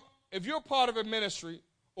part of a ministry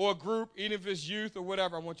or a group, even if it's youth or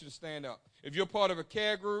whatever, I want you to stand up. If you're part of a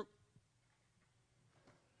care group,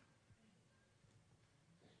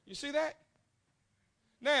 you see that?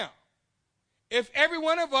 Now, if every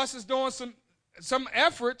one of us is doing some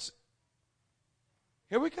efforts,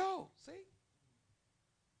 here we go. See?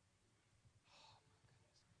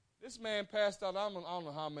 This man passed out, I don't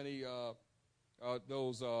know how many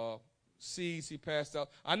those seeds he passed out.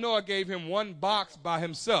 I know I gave him one box by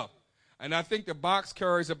himself. And I think the box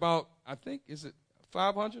carries about, is it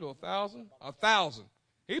 500 or 1,000? 1,000.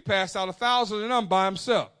 He passed out 1,000 of them by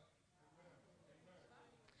himself.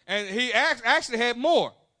 And he actually had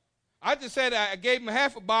more. I just said I gave him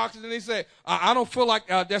half a box, and then he said, I don't feel like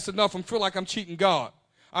that's enough. I feel like I'm cheating God.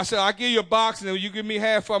 I said, I'll give you a box, and you give me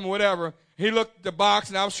half of them or whatever. He looked at the box,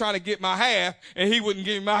 and I was trying to get my half, and he wouldn't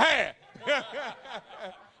give me my half.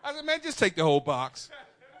 I said, man, just take the whole box.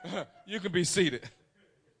 You can be seated.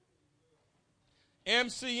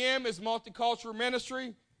 MCM is Multicultural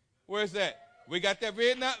Ministry. Where's that? We got that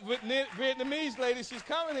Vietnamese lady. She's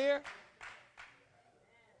coming here.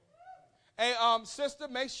 Hey, sister,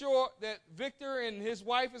 make sure that Victor and his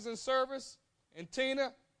wife is in service. And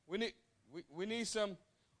Tina, we need some,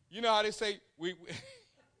 you know how they say, we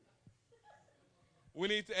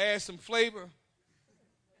need to add some flavor.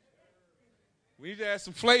 We need to add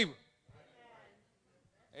some flavor.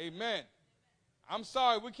 Amen. I'm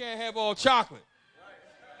sorry, we can't have all chocolate.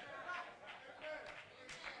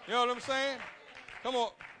 You know what I'm saying? Come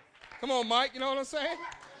on, Mike, you know what I'm saying?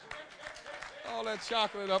 All that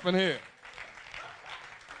chocolate up in here.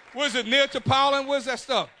 What is it, Neapolitan? What is that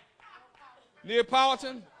stuff?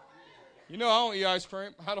 Neapolitan? You know, I don't eat ice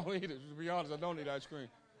cream. I don't eat it. To be honest, I don't eat ice cream.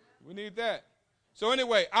 We need that. So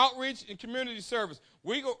anyway, outreach and community service.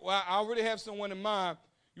 I already have someone in mind.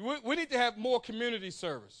 We need to have more community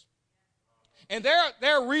service. And there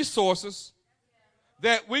are resources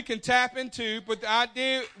that we can tap into, but the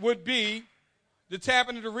idea would be to tap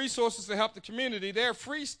into the resources to help the community. There are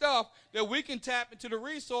free stuff that we can tap into the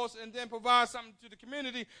resource and then provide something to the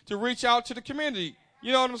community to reach out to the community.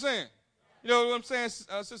 You know what I'm saying? You know what I'm saying,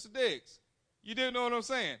 Sister Diggs? You do know what I'm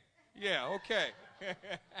saying? Yeah, okay.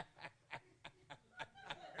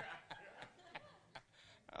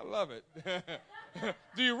 I love it.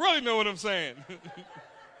 Do you really know what I'm saying?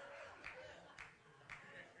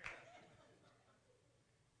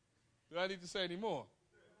 Do I need to say any more?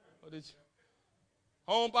 Or did you?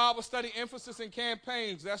 Home Bible study emphasis and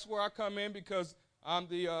campaigns. That's where I come in because I'm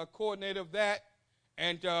the coordinator of that.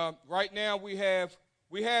 And right now we have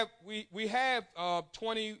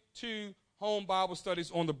 22 home Bible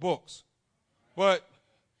studies on the books, but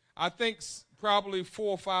I think probably 4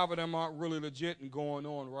 or 5 of them aren't really legit and going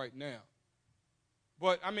on right now.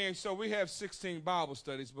 But I mean, so we have 16 Bible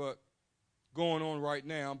studies, but going on right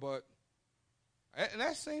now. But and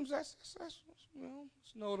that seems that's you know,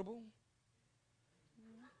 it's notable.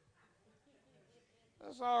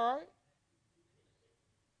 That's all right.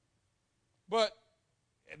 But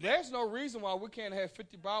there's no reason why we can't have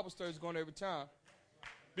 50 Bible studies going every time,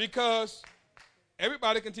 because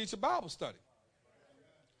everybody can teach a Bible study.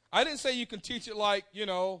 I didn't say you can teach it like, you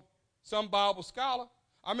know, some Bible scholar.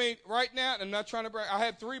 I mean, right now, I'm not trying to brag, I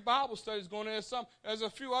have 3 Bible studies going there. There's a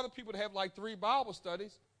few other people that have like 3 Bible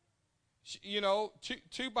studies, you know,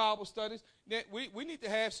 two Bible studies. We need to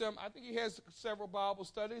have some. I think he has several Bible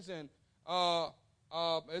studies, and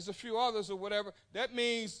there's a few others or whatever. That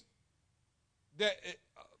means that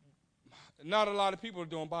not a lot of people are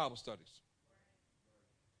doing Bible studies.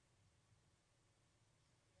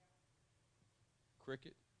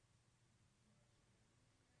 Cricket.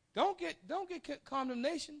 Don't get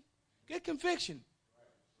condemnation. Get conviction.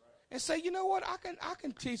 And say, you know what, I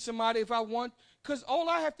can teach somebody if I want, because all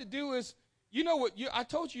I have to do is, I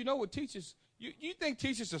told you, teachers, you think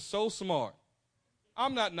teachers are so smart.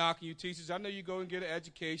 I'm not knocking you teachers. I know you go and get an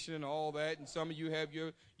education and all that, and some of you have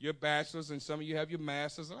your bachelor's and some of you have your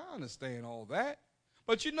master's, and I understand all that.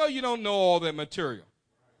 But you don't know all that material.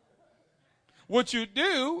 What you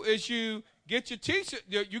do is you get your teacher,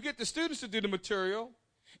 you get the students to do the material,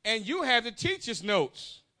 and you have the teacher's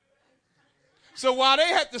notes. So while they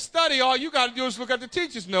have to study, all you got to do is look at the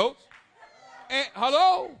teacher's notes. And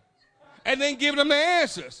and then give them the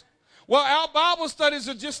answers. Well, our Bible studies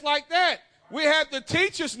are just like that. We have the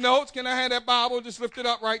teacher's notes. Can I have that Bible just lifted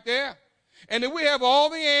up right there? And then we have all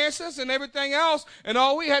the answers and everything else, and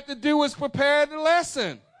all we have to do is prepare the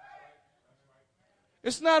lesson.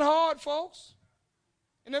 It's not hard, folks.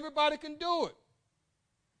 And everybody can do it.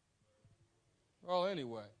 Well,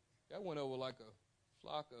 anyway, that went over like a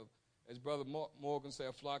flock of, as Brother Morgan said,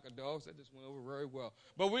 a flock of dogs. That just went over very well.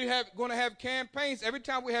 But going to have campaigns. Every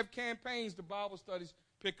time we have campaigns, the Bible studies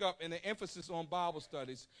pick up, and the emphasis on Bible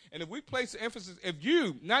studies. And if we place the emphasis, if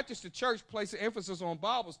you, not just the church, place the emphasis on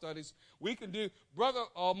Bible studies, we can do. Brother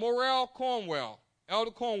Morrell Cornwell,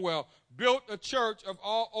 Elder Cornwell, built a church of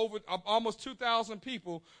almost 2,000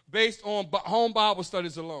 people based on home Bible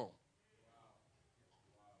studies alone.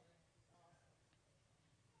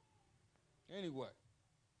 Anyway.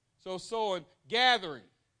 So in gathering,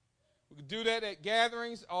 we can do that at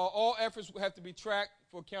gatherings. All efforts will have to be tracked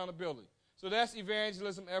for accountability. So that's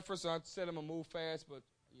evangelism efforts. I said I'm going to move fast, but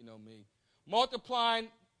you know me. Multiplying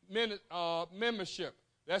membership.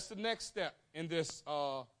 That's the next step in this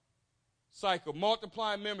cycle.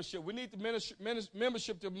 Multiplying membership. We need the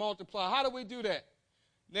membership to multiply. How do we do that?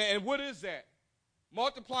 Now, and what is that?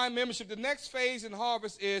 Multiplying membership. The next phase in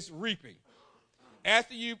harvest is reaping.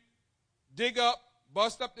 After you dig up,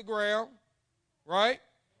 bust up the ground, right,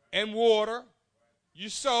 and water, you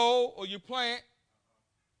sow or you plant,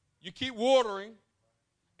 you keep watering,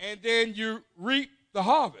 and then you reap the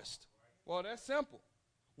harvest. Well, that's simple.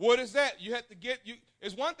 What is that? You have to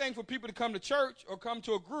it's one thing for people to come to church or come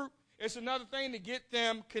to a group. It's another thing to get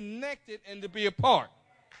them connected and to be a part.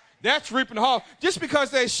 That's reaping the harvest. Just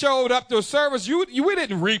because they showed up to a service, we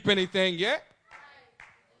didn't reap anything yet.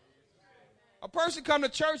 A person come to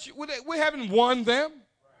church, we haven't won them.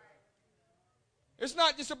 It's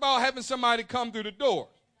not just about having somebody come through the door.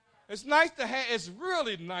 It's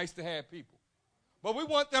really nice to have people. But we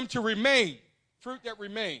want them to remain, fruit that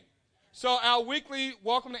remain. So our weekly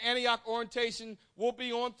Welcome to Antioch orientation will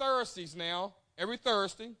be on Thursdays now, every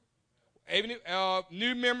Thursday.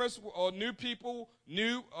 New members or new people,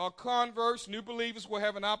 new converts, new believers will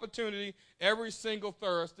have an opportunity every single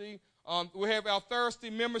Thursday. We have our Thursday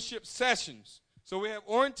membership sessions. So we have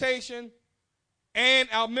orientation and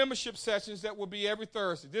our membership sessions that will be every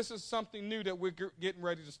Thursday. This is something new that we're getting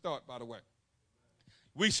ready to start, by the way.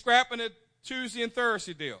 We scrapping a Tuesday and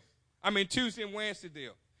Thursday deal. Tuesday and Wednesday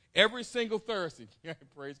deal. Every single Thursday.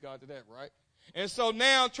 Praise God to that, right? And so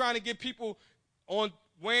now trying to get people on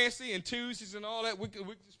Wednesday and Tuesdays and all that, we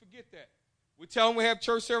just forget that. We tell them we have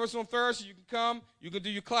church service on Thursday. You can come. You can do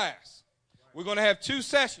your class. We're going to have 2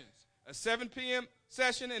 sessions, a 7 p.m.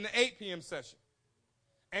 session and an 8 p.m. session.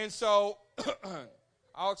 And so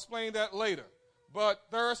I'll explain that later. But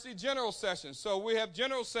Thursday, general sessions. So we have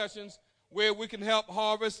general sessions where we can help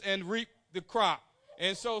harvest and reap the crop.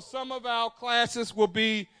 And so some of our classes will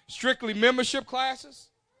be strictly membership classes.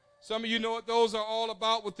 Some of you know what those are all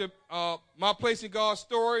about with the My Place in God's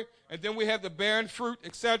story. And then we have the bearing fruit,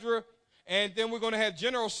 etc. And then we're going to have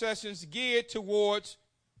general sessions geared towards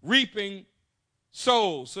reaping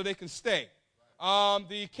souls so they can stay.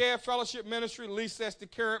 The Care Fellowship Ministry, at least that's the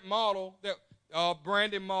current model, that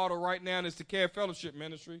branding model right now is the Care Fellowship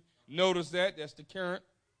Ministry. Notice that's the current.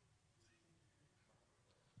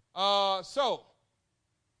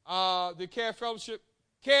 The Care Fellowship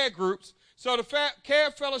care groups. So the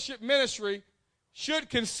Care Fellowship Ministry should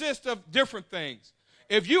consist of different things.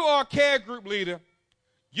 If you are a care group leader,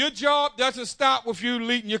 your job doesn't stop with you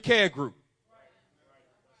leading your care group.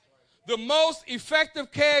 The most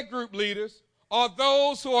effective care group leaders are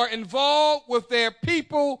those who are involved with their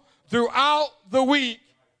people throughout the week,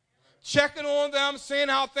 checking on them, seeing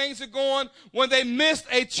how things are going. When they missed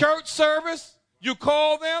a church service, you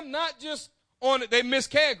call them, not just on it, they missed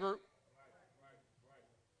care group.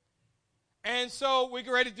 And so we get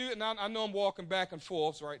ready to do it. And I know I'm walking back and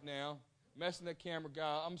forth right now, messing that camera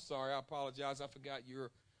guy. I'm sorry. I apologize. I forgot you're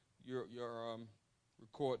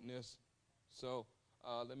recording this. So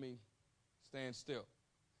let me stand still.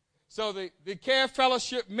 So the Care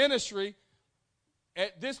Fellowship Ministry,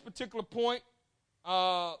 at this particular point,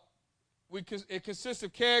 it consists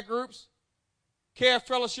of care groups, care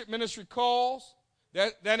fellowship ministry calls.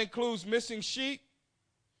 That includes missing sheep.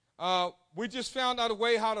 We just found out a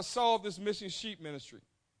way how to solve this missing sheep ministry.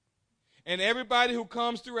 And everybody who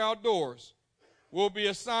comes through our doors will be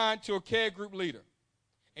assigned to a care group leader.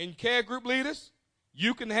 And care group leaders,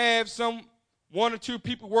 you can have one or two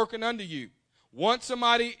people working under you. Once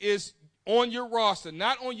somebody is on your roster,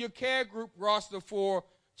 not on your care group roster for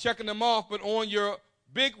checking them off, but on your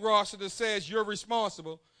big roster that says you're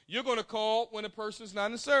responsible, you're going to call when a person's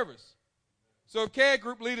not in service. So care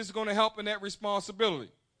group leaders are going to help in that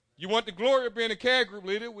responsibility. You want the glory of being a care group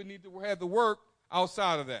leader, we need to have the work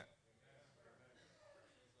outside of that.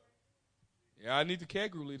 Yeah, I need the care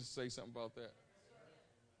group leader to say something about that.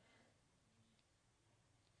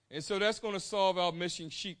 And so that's going to solve our missing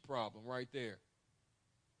sheep problem right there.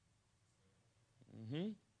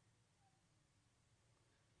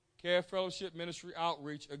 Care fellowship ministry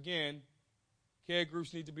outreach. Again, care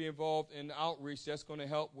groups need to be involved in the outreach. That's going to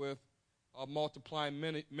help with multiplying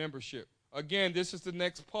membership. Again, this is the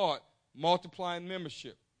next part, multiplying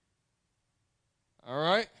membership. All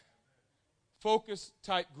right? Focus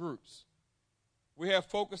type groups. We have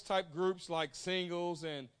focus type groups like singles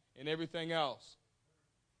and everything else.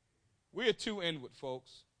 We are too inward,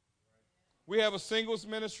 folks. We have a singles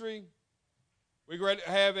ministry. We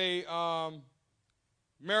have a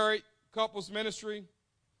married couples ministry.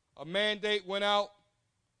 A mandate went out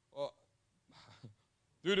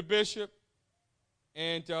through the bishop,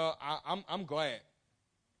 and I'm glad.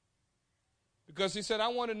 Because he said, I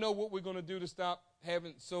want to know what we're going to do to stop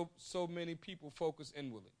having so many people focus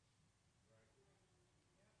inwardly.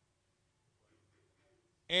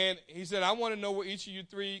 And he said, I want to know what each of you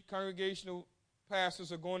 3 congregational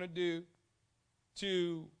pastors are going to do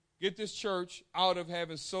to get this church out of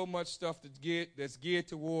having so much stuff that's geared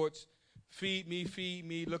towards feed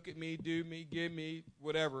me, look at me, do me, give me,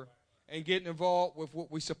 whatever, and getting involved with what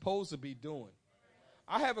we're supposed to be doing.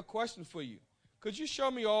 I have a question for you. Could you show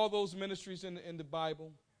me all those ministries in the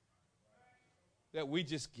Bible that we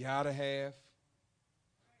just got to have?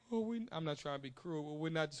 I'm not trying to be cruel. Well,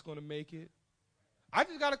 we're not just going to make it. I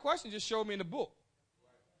just got a question. Just show me in the book.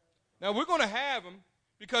 Now, we're going to have them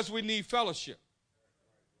because we need fellowship.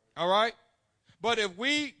 All right? But if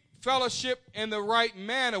we fellowship in the right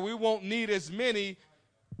manner, we won't need as many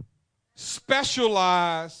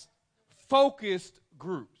specialized, focused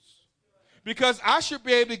groups. Because I should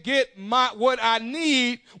be able to get what I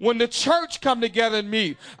need when the church come together and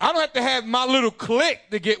meet. I don't have to have my little clique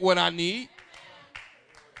to get what I need.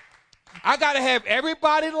 I got to have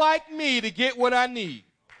everybody like me to get what I need.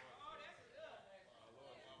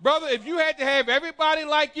 Brother, if you had to have everybody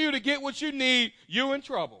like you to get what you need, you're in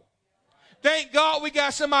trouble. Thank God we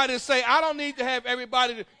got somebody to say, I don't need to have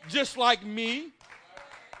everybody just like me.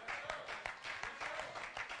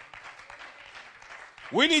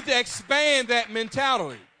 We need to expand that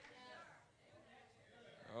mentality.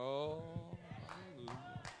 Oh, hallelujah.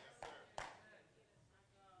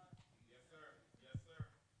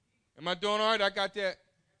 Am I doing all right? I got that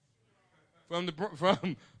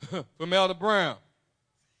from Elder Brown.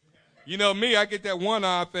 You know me, I get that one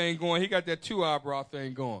eye thing going. He got that 2 eyebrow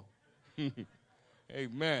thing going.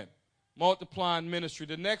 Amen. Multiplying ministry.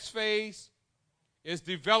 The next phase is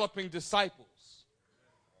developing disciples.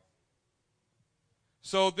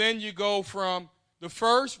 So then you go from the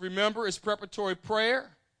first, remember, is preparatory prayer.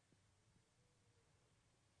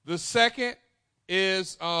 The second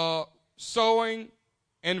is sowing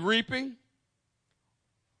and reaping.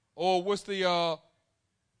 Or what's the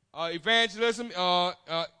evangelism?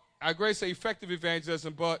 I agree to say effective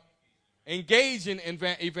evangelism, but engaging in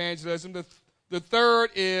evangelism. The third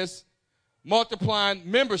is multiplying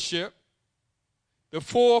membership. The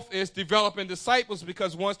fourth is developing disciples,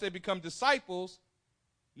 because once they become disciples,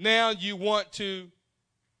 now you want to,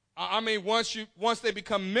 once they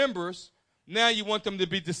become members, now you want them to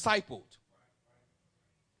be discipled.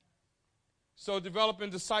 So developing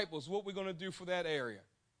disciples, what we're going to do for that area.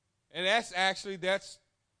 And that's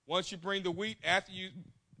once you bring the wheat, after you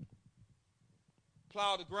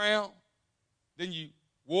plow the ground, then you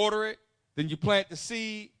water it, then you plant the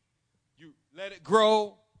seed, you let it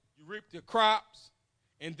grow, you reap the crops,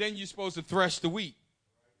 and then you're supposed to thresh the wheat.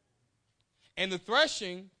 And the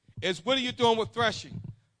threshing is, what are you doing with threshing?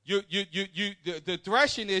 The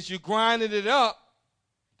threshing is you grinding it up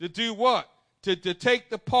to do what? To take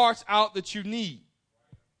the parts out that you need.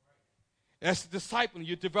 That's discipling.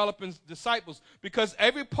 You're developing disciples, because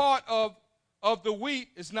every part of the wheat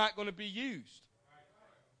is not going to be used.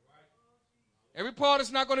 Every part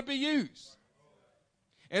is not going to be used.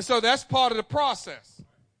 And so that's part of the process.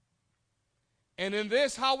 And in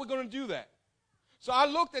this, how are we going to do that? So I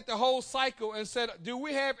looked at the whole cycle and said, do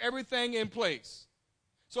we have everything in place?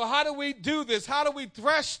 So how do we do this? How do we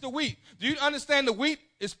thresh the wheat? Do you understand the wheat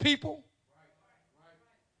is people?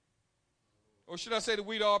 Or should I say the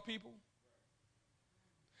wheat are people?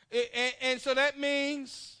 And so that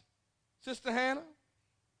means, Sister Hannah,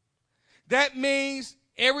 that means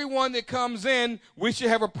everyone that comes in, we should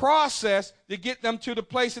have a process to get them to the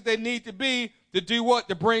place that they need to be to do what?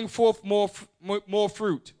 To bring forth more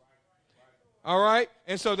fruit. All right?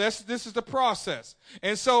 And so this is the process.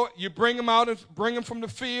 And so you bring them out and bring them from the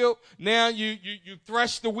field. Now you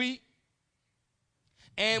thresh the wheat.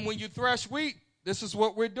 And when you thresh wheat, this is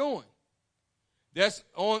what we're doing. That's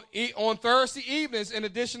on Thursday evenings, in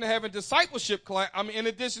addition to having discipleship class, in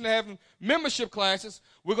addition to having membership classes,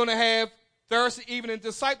 we're going to have Thursday evening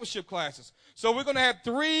discipleship classes. So we're going to have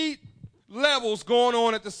 3 levels going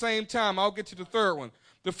on at the same time. I'll get to the third one.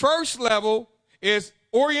 The first level is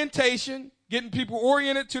orientation, getting people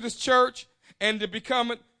oriented to this church and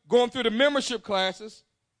to going through the membership classes.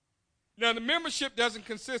 Now, the membership doesn't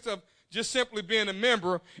consist of just simply being a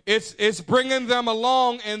member. It's bringing them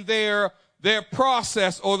along in their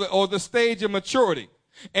process or the stage of maturity.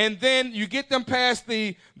 And then you get them past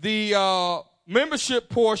the membership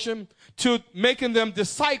portion to making them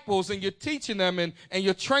disciples, and you're teaching them and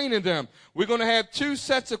you're training them. We're going to have 2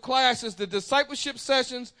 sets of classes, the discipleship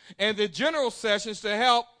sessions and the general sessions, to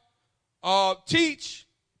help teach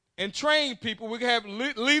and train people. We have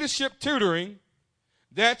leadership tutoring.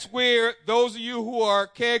 That's where those of you who are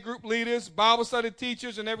care group leaders, Bible study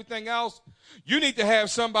teachers, and everything else, you need to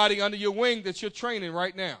have somebody under your wing that you're training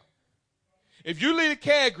right now. If you lead a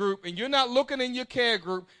care group and you're not looking in your care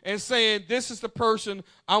group and saying, this is the person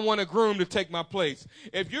I want to groom to take my place.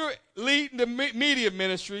 If you're leading the media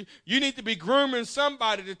ministry, you need to be grooming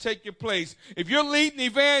somebody to take your place. If you're leading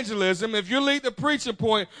evangelism, if you're leading the preaching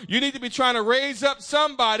point, you need to be trying to raise up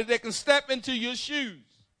somebody that can step into your shoes.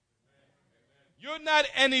 You're not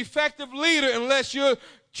an effective leader unless you're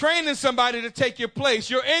training somebody to take your place.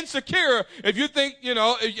 You're insecure if you think,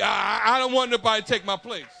 I don't want nobody to take my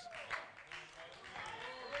place.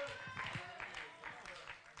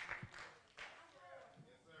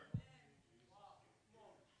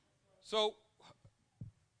 So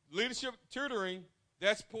leadership tutoring,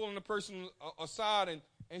 that's pulling the person aside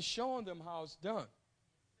and showing them how it's done,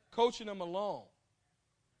 coaching them along.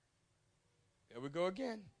 There we go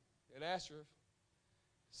again at Ashworth.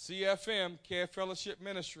 CFM, Care Fellowship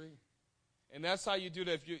Ministry. And that's how you do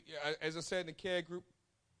that. If you, as I said, in the care group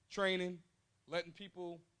training, letting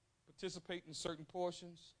people participate in certain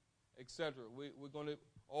portions, etc. We're going to,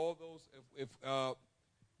 all those, if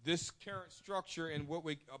this current structure and what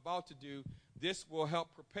we're about to do, this will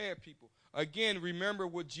help prepare people. Again, remember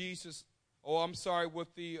what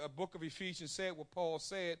what the book of Ephesians said, what Paul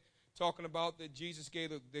said, talking about that Jesus gave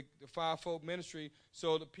the fivefold ministry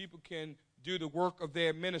so that people can do the work of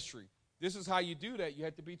their ministry. This is how you do that. You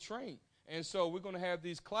have to be trained. And so we're going to have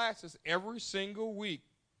these classes every single week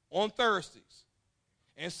on Thursdays.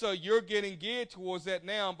 And so you're getting geared towards that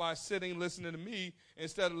now by sitting listening to me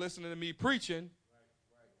instead of listening to me preaching.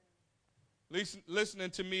 Listening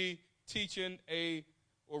to me teaching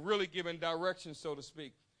or really giving direction, so to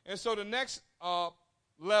speak. And so the next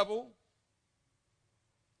level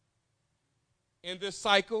in this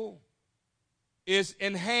cycle is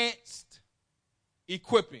enhanced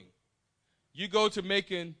equipping. You go to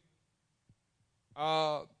making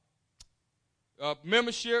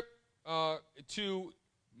membership, to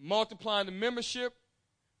multiplying the membership,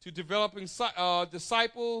 to developing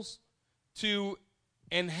disciples, to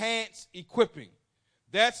enhance equipping.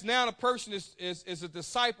 That's now the person is a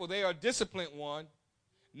disciple. They are a disciplined one.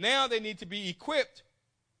 Now they need to be equipped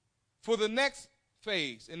for the next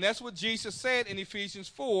phase. And that's what Jesus said in Ephesians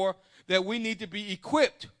 4, that we need to be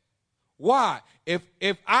equipped. Why? If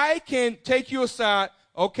I can take you aside,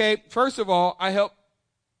 okay, first of all, I help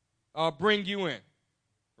bring you in,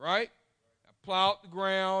 right? I plowed the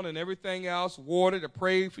ground and everything else, watered, I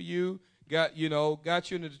prayed for you, got you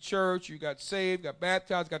into the church, you got saved, got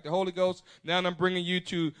baptized, got the Holy Ghost. Now I'm bringing you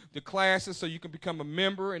to the classes so you can become a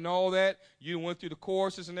member and all that. You went through the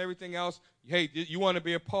courses and everything else. Hey, you want to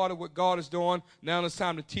be a part of what God is doing. Now it's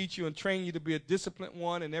time to teach you and train you to be a disciplined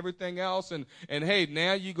one and everything else. And hey,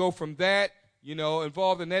 now you go from that,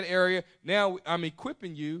 involved in that area. Now I'm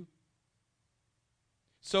equipping you.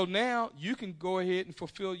 So now you can go ahead and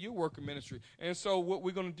fulfill your work of ministry. And so what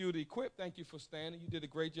we're going to do to equip, thank you for standing. You did a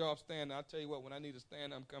great job standing. I'll tell you what, when I need to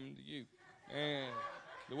stand, I'm coming to you. And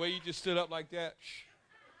the way you just stood up like that,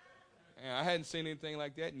 and I hadn't seen anything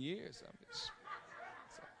like that in years.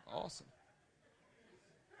 Awesome.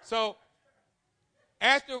 So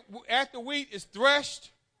after wheat is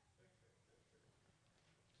threshed,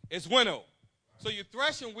 it's winnowed. So you're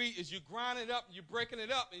threshing wheat is you grind it up, you're breaking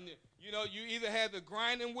it up, and you either have the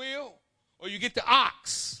grinding wheel or you get the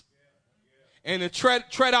ox. And it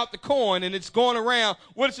tread out the corn, and it's going around.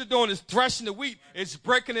 What it's doing is threshing the wheat. It's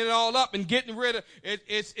breaking it all up and getting rid of it.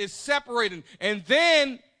 It's separating. And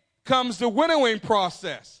then comes the winnowing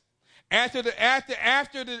process. After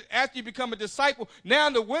you become a disciple, now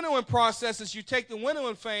the winnowing process is you take the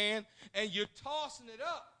winnowing fan and you're tossing it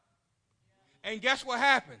up. And guess what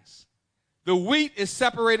happens? The wheat is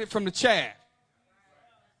separated from the chaff.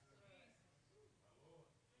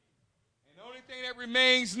 And the only thing that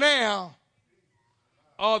remains now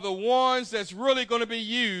are the ones that's really going to be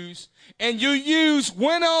used. And you use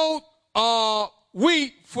winnowed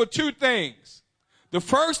wheat for two things. The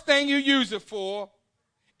first thing you use it for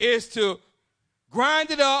is to grind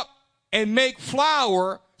it up and make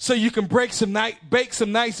flour so you can bake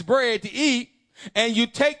some nice bread to eat. And you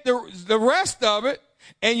take the rest of it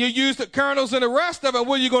and you use the kernels and the rest of it.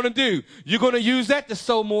 What are you going to do? You're going to use that to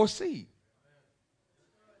sow more seed.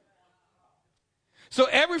 So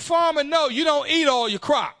every farmer knows you don't eat all your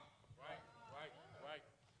crop. Right.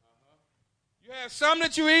 You have some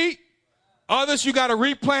that you eat, others you got to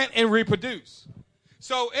replant and reproduce.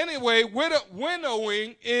 So anyway,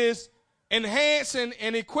 winnowing is enhancing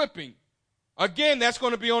and equipping. Again, that's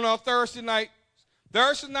going to be on our Thursday night.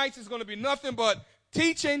 Thursday nights is going to be nothing but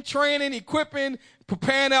teaching, training, equipping,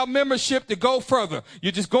 preparing our membership to go further.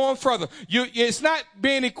 You're just going further. It's not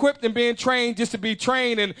being equipped and being trained just to be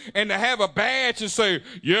trained and to have a badge and say,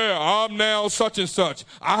 yeah, I'm now such and such.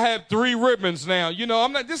 I have 3 ribbons now.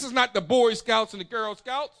 This is not the Boy Scouts and the Girl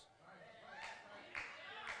Scouts.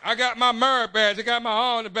 I got my merit badge. I got my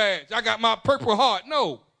honor badge. I got my Purple Heart.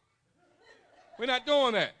 No, we're not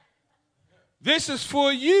doing that. This is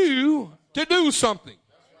for you to do something.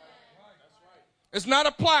 It's not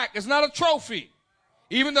a plaque. It's not a trophy.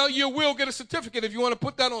 Even though you will get a certificate if you want to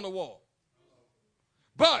put that on the wall.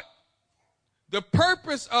 But the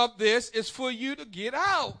purpose of this is for you to get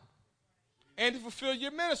out and to fulfill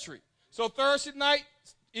your ministry. So Thursday night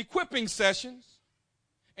equipping sessions.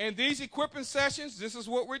 And these equipping sessions, this is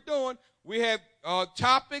what we're doing. We have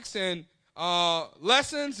topics and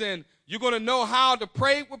lessons, and you're going to know how to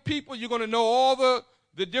pray with people. You're going to know all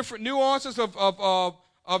the different nuances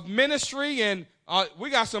of ministry, and we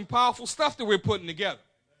got some powerful stuff that we're putting together.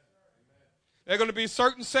 There are going to be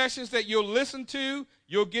certain sessions that you'll listen to.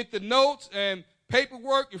 You'll get the notes and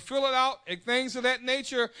paperwork. You fill it out and things of that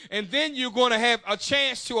nature, and then you're going to have a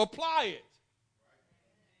chance to apply it.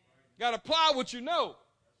 You got to apply what you know.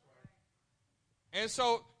 And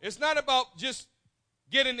so it's not about just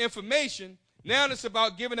getting information. Now it's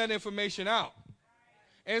about giving that information out.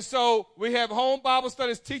 And so we have home Bible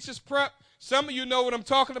studies, teachers prep. Some of you know what I'm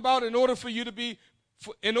talking about. In order for you to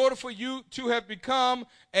have become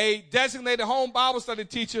a designated home Bible study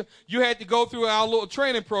teacher, you had to go through our little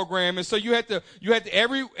training program. And so you had to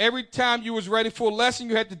every time you was ready for a lesson,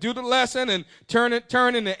 you had to do the lesson and turn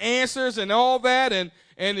in the answers and all that. And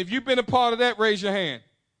if you've been a part of that, raise your hand.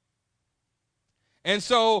 And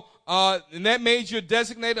so, and that made you a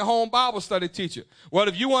designated home Bible study teacher. Well,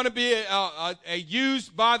 if you want to be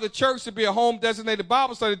used by the church to be a home designated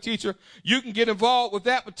Bible study teacher, you can get involved with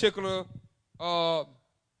that particular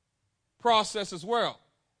process as well.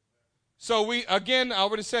 So I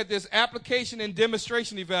already said this, application and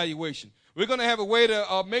demonstration evaluation. We're going to have a way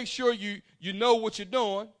to make sure you know what you're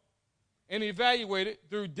doing and evaluate it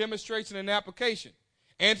through demonstration and application.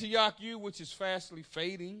 Antioch U, which is fastly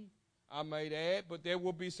fading, I might add, but there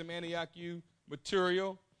will be some Antioch U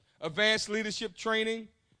material. Advanced leadership training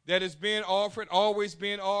that is being offered, always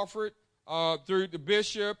being offered through the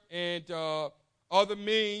bishop and other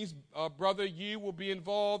means. Brother U will be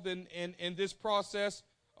involved in this process,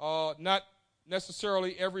 not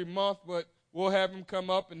necessarily every month, but we'll have him come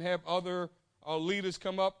up and have other leaders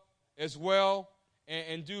come up as well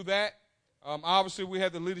and do that. Obviously, we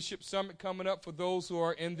have the Leadership Summit coming up for those who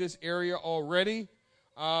are in this area already.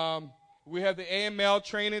 We have the AML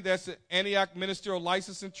training. That's the Antioch Ministerial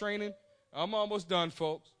Licensing Training. I'm almost done,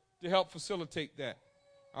 folks, to help facilitate that.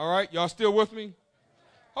 All right? Y'all still with me?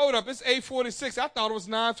 Hold up. It's 8:46. I thought it was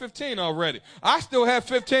 9:15 already. I still have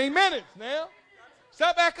 15 minutes now.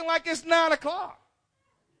 Stop acting like it's 9 o'clock.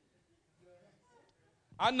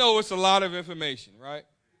 I know it's a lot of information, right?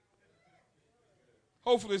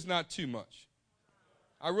 Hopefully it's not too much.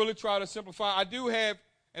 I really try to simplify. I do have,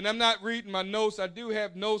 and I'm not reading my notes. I do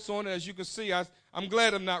have notes on it. As you can see, I'm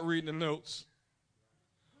glad I'm not reading the notes.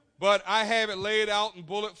 But I have it laid out in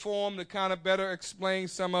bullet form to kind of better explain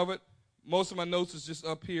some of it. Most of my notes is just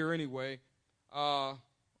up here anyway,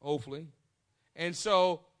 hopefully. And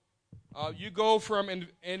so you go from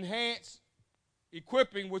enhanced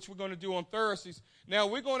equipping, which we're going to do on Thursdays. Now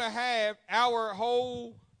we're going to have our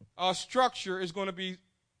whole structure is going to be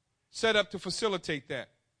set up to facilitate that.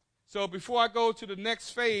 So before I go to the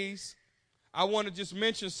next phase, I want to just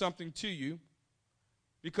mention something to you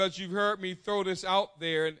because you've heard me throw this out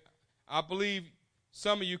there, and I believe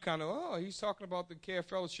some of you kind of, oh, he's talking about the Care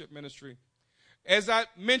Fellowship Ministry. As I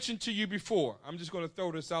mentioned to you before, I'm just going to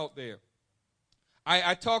throw this out there.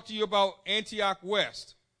 I talked to you about Antioch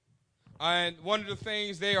West and one of the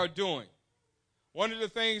things they are doing. One of the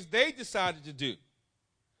things they decided to do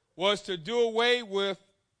was to do away with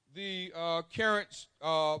the current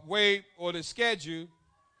way or the schedule.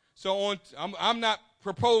 So I'm not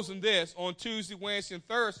proposing this on Tuesday, Wednesday, and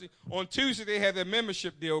Thursday. On Tuesday, they have their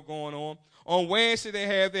membership deal going on. On Wednesday, they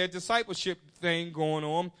have their discipleship thing going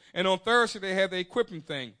on. And on Thursday, they have the equipping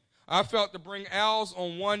thing. I felt to bring Al's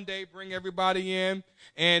on one day, bring everybody in,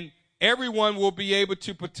 and everyone will be able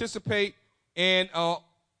to participate. And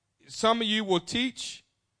some of you will teach.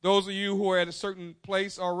 Those of you who are at a certain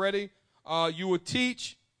place already, you will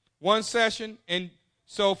teach one session. And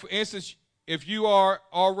so, for instance, if you are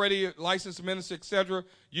already a licensed minister, etc.,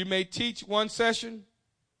 you may teach one session,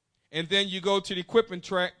 and then you go to the equipment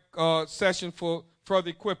track session for further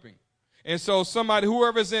equipping. And so somebody,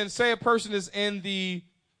 whoever's in, say a person is in the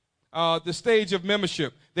stage of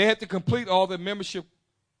membership, they have to complete all the membership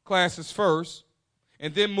classes first,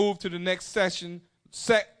 and then move to the next session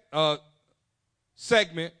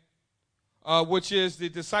segment, which is the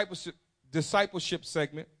discipleship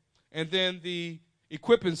segment, and then the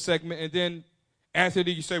equipping segment, and then after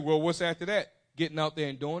that you say, well, what's after that? Getting out there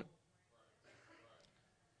and doing it.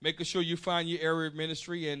 Making sure you find your area of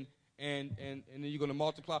ministry, and then you're going to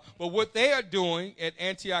multiply. But what they are doing at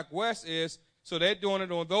Antioch West is, so they're doing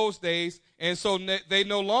it on those days, and so they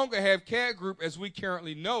no longer have care group as we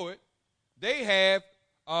currently know it. They have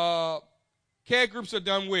care groups are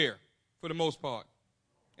done where, for the most part?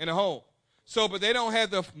 In a home. So, but they don't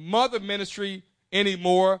have the mother ministry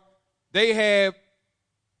anymore. They have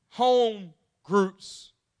home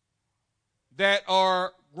groups that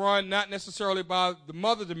are run not necessarily by the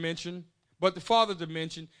mother dimension, but the father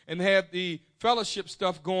dimension, and have the fellowship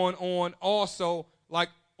stuff going on also, like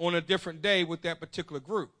on a different day with that particular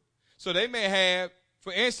group. So they may have,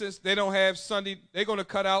 for instance, they don't have Sunday, they're going to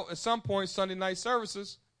cut out at some point Sunday night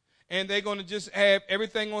services, and they're going to just have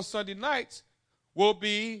everything on Sunday nights will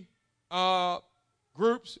be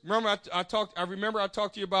groups. Remember I remember I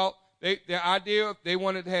talked to you about their idea, they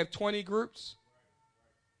wanted to have 20 groups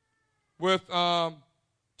with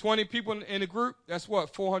 20 people in a group. That's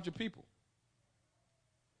what, 400 people.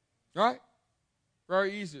 Right?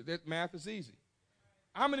 Very easy. That math is easy.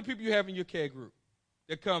 How many people you have in your care group?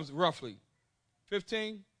 That comes roughly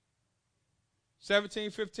 15? 17,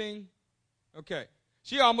 15? Okay.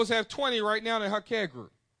 She almost has 20 right now in her care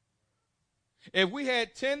group. If we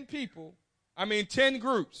had 10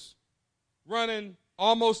 groups running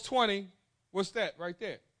almost 20, what's that right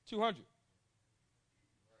there? 200.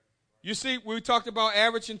 You see, we talked about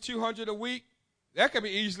averaging 200 a week. That can be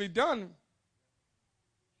easily done.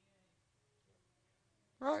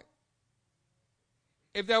 Right?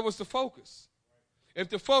 If that was the focus. If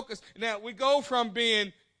the focus, now we go from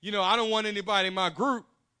being, I don't want anybody in my group,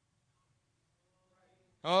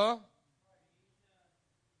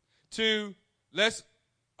 to let's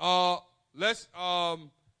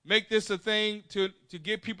make this a thing to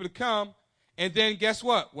get people to come, and then guess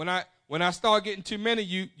what? When I start getting too many,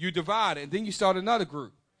 you divide it, and then you start another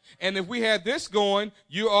group. And if we had this going,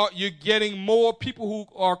 you're getting more people who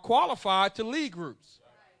are qualified to lead groups.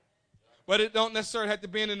 But it don't necessarily have to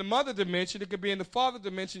be in the mother dimension. It could be in the father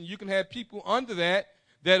dimension. You can have people under that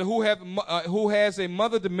who has a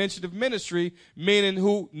mother dimension of ministry, meaning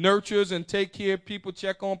who nurtures and take care of people,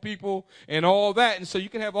 check on people, and all that. And so you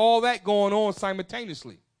can have all that going on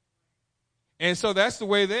simultaneously. And so that's the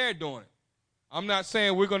way they're doing it. I'm not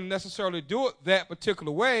saying we're going to necessarily do it that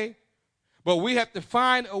particular way, but we have to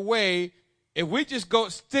find a way. If we just go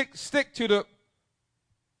stick to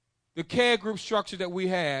the care group structure that we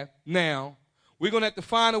have now, we're going to have to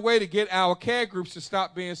find a way to get our care groups to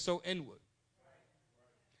stop being so inward.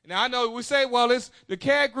 Now, I know we say, well, the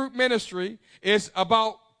care group ministry is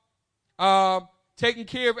about taking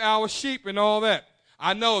care of our sheep and all that.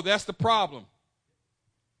 I know that's the problem.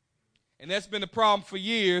 And that's been the problem for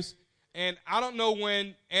years. And I don't know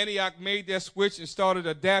when Antioch made that switch and started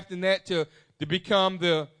adapting that to become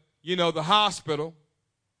the hospital.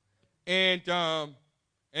 And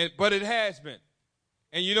But it has been.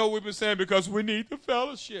 And you know what we've been saying? Because we need the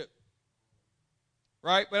fellowship.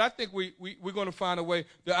 Right? But I think we're going to find a way.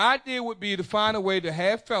 The idea would be to find a way to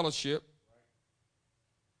have fellowship.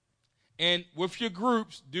 And with your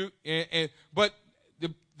groups, but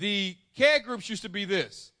the care groups used to be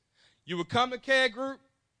this. You would come to care group,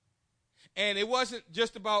 and it wasn't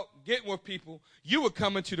just about getting with people. You would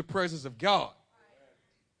come into the presence of God.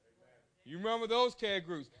 You remember those care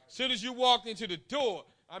groups? As soon as you walked into the door,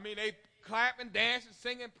 I mean, they clapping, dancing,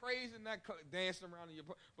 singing, praising, not dancing around in your,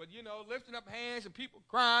 but, lifting up hands and people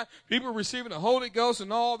crying, people receiving the Holy Ghost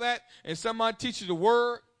and all that, and somebody teach you the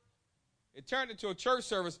word. It turned into a church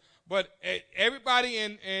service, but everybody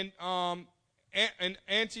in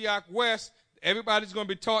Antioch West, everybody's going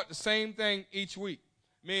to be taught the same thing each week,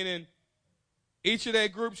 meaning each of their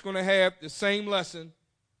groups is going to have the same lesson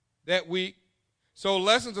that week. So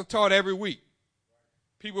lessons are taught every week.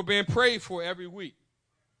 People being prayed for every week.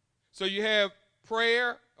 So you have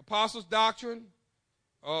prayer, apostles' doctrine,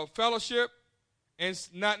 fellowship, and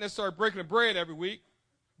not necessarily breaking the bread every week,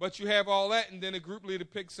 but you have all that, and then a group leader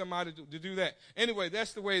picks somebody to do that. Anyway,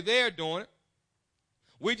 that's the way they're doing it.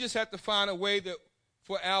 We just have to find a way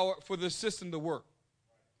for the system to work.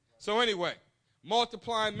 So anyway,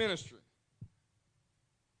 multiplying ministry.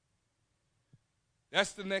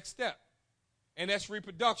 That's the next step. And that's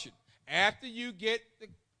reproduction. After you get the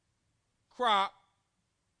crop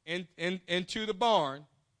into the barn,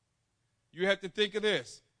 you have to think of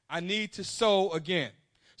this. I need to sow again.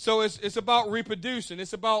 So it's about reproducing.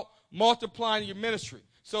 It's about multiplying your ministry.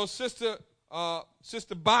 So Sister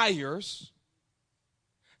Byers,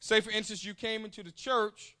 say for instance you came into the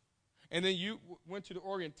church and then you went to the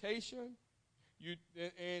orientation,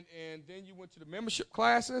 and then you went to the membership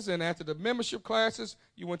classes, and after the membership classes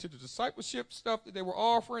you went to the discipleship stuff that they were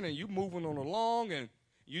offering, and you moving on along, and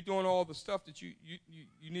you doing all the stuff that you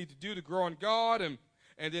need to do to grow in God, and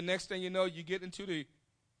then next thing you know, you get into the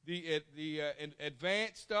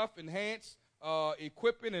advanced stuff, enhanced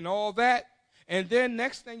equipment and all that, and then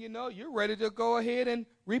next thing you know, you're ready to go ahead and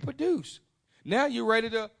reproduce. Now you're ready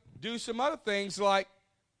to do some other things, like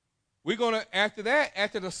we're going to, after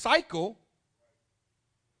the cycle,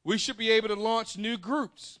 we should be able to launch new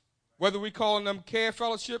groups, whether we call them care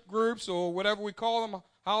fellowship groups or whatever we call them,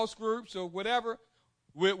 house groups or whatever.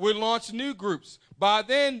 We'll launch new groups. By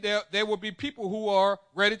then, there will be people who are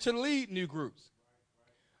ready to lead new groups.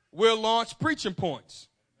 We'll launch preaching points.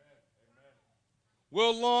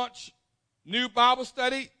 We'll launch new Bible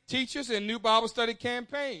study teachers and new Bible study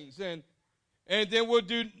campaigns. And then we'll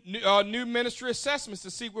do new ministry assessments to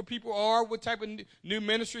see where people are, what type of new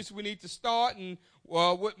ministries we need to start, and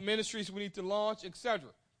what ministries we need to launch, etc.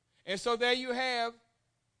 And so there you have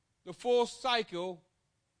the full cycle,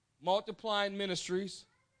 multiplying ministries.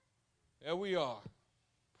 There we are.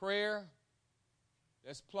 Prayer,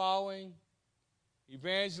 that's plowing.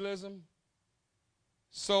 Evangelism,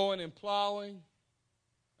 sowing and plowing.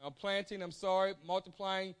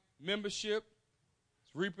 Multiplying membership.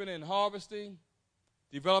 It's reaping and harvesting.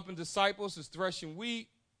 Developing disciples is threshing wheat.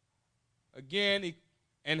 Again,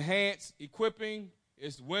 enhance equipping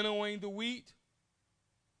is winnowing the wheat.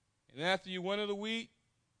 And after you winnow the wheat,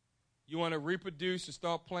 you want to reproduce and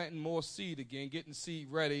start planting more seed again, getting seed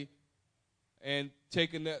ready, and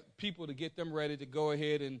taking the people to get them ready to go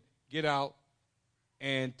ahead and get out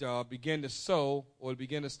and begin to sow or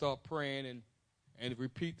begin to start praying and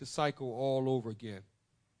repeat the cycle all over again.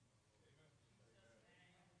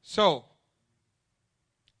 So,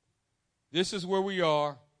 this is where we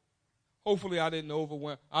are. Hopefully I didn't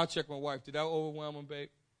overwhelm. I'll check my wife. Did I overwhelm him, babe?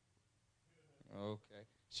 Okay.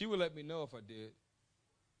 She would let me know if I did.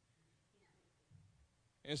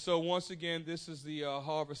 And so once again, this is the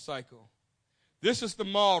harvest cycle. This is the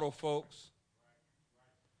model, folks,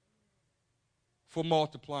 for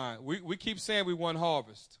multiplying. We keep saying we want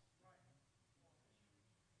harvest.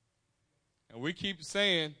 And we keep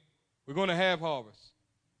saying we're going to have harvest.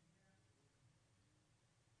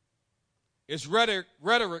 It's rhetoric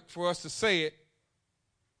for us to say it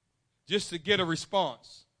just to get a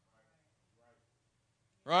response.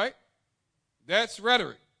 Right? That's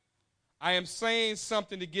rhetoric. I am saying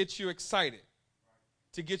something to get you excited,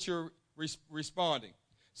 to get you responding.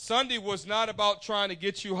 Sunday was not about trying to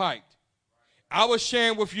get you hyped. I was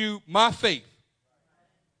sharing with you my faith.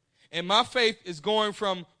 And my faith is going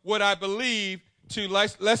from what I believe to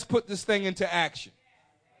let's put this thing into action.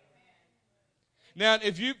 Now,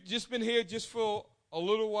 if you've just been here just for a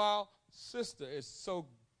little while, sister, it's so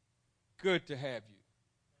good to have you.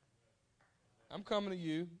 I'm coming to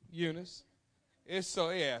you, Eunice. Yes,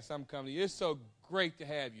 I'm coming to you. It's so great to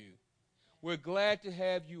have you. We're glad to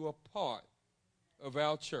have you a part of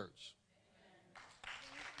our church.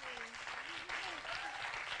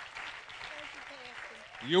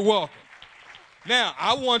 You're welcome. Now,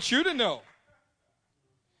 I want you to know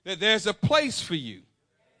that there's a place for you.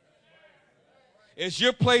 It's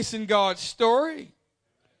your place in God's story.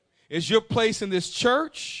 It's your place in this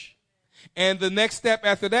church. And the next step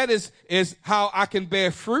after that is how I can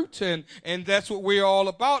bear fruit. And that's what we're all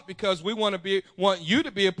about, because we want you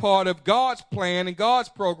to be a part of God's plan and God's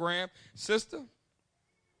program. Sister,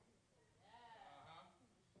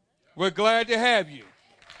 we're glad to have you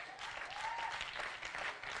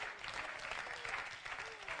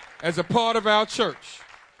as a part of our church.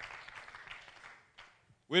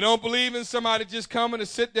 We don't believe in somebody just coming to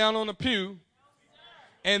sit down on a pew,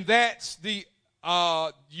 and that's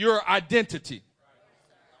your identity.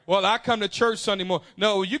 Well, I come to church Sunday morning.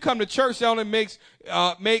 No, you come to church, that only make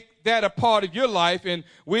that a part of your life, and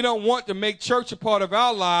we don't want to make church a part of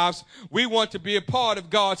our lives. We want to be a part of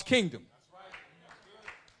God's kingdom.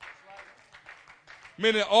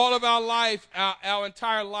 Meaning all of our life, our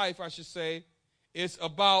entire life, I should say, is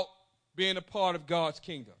about being a part of God's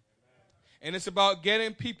kingdom. And it's about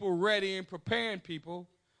getting people ready and preparing people.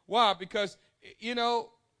 Why? Because, you know,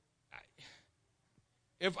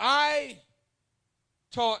 if I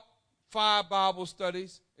taught 5 Bible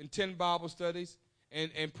studies and 10 Bible studies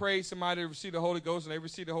and prayed somebody to receive the Holy Ghost, and they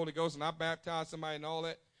receive the Holy Ghost, and I baptize somebody and all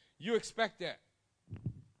that, you expect that.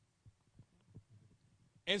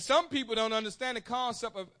 And some people don't understand the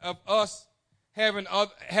concept of us having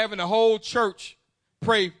a whole church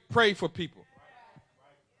pray for people.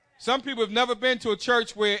 Some people have never been to a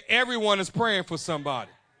church where everyone is praying for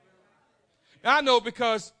somebody. Now, I know,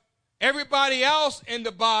 because everybody else in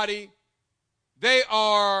the body, they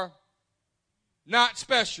are not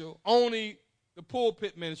special. Only the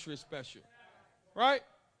pulpit ministry is special. Right?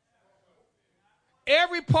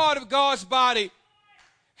 Every part of God's body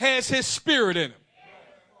has his spirit in them.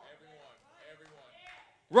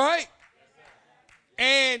 Right?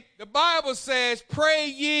 And the Bible says, pray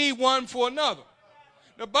ye one for another.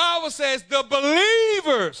 The Bible says the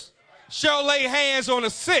believers shall lay hands on the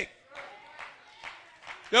sick.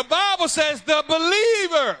 The Bible says the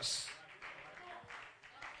believers,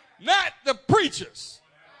 not the preachers.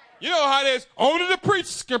 You know how it is. Only the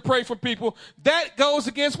preachers can pray for people. That goes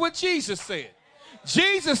against what Jesus said.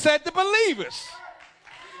 Jesus said the believers.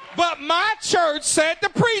 But my church said the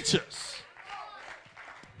preachers.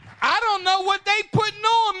 I don't know what they putting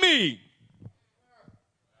on me.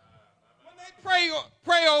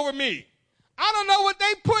 Pray over me. I don't know what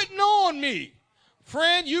they putting on me.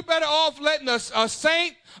 Friend, you better off letting a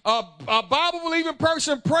saint, a Bible-believing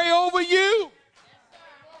person pray over you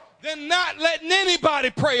than not letting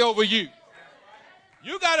anybody pray over you.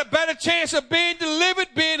 You got a better chance of being delivered,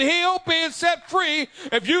 being healed, being set free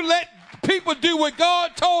if you let people do what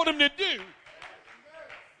God told them to do.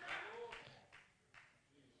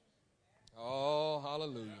 Oh,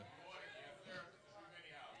 hallelujah.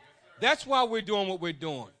 That's why we're doing what we're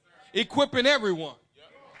doing. Equipping everyone.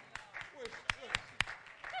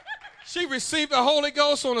 She received the Holy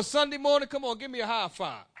Ghost on a Sunday morning. Come on, give me a high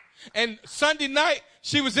five. And Sunday night,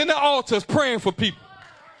 she was in the altars praying for people.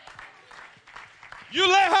 You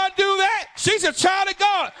let her do that? She's a child of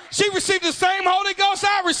God. She received the same Holy Ghost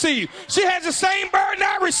I received. She has the same burden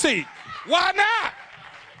I received. Why not?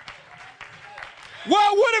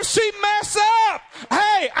 Well, what if she mess up?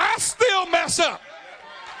 Hey, I still mess up.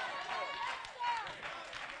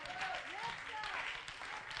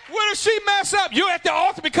 What if she mess up? You're at the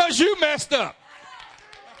altar because you messed up.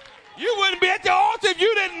 You wouldn't be at the altar if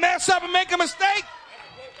you didn't mess up and make a mistake.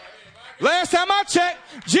 Last time I checked,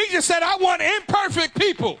 Jesus said, I want imperfect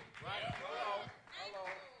people.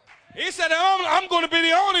 He said, I'm going to be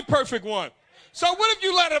the only perfect one. So what if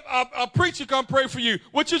you let a preacher come pray for you?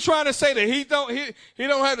 What you trying to say, that he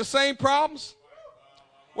don't have the same problems?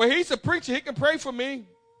 Well, he's a preacher. He can pray for me.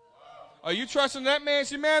 Are you trusting that man's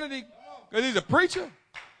humanity because he's a preacher?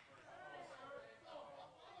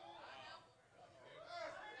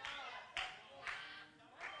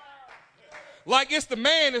 Like it's the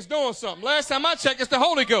man that's doing something. Last time I checked, it's the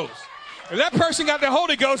Holy Ghost. If that person got the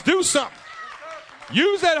Holy Ghost, do something.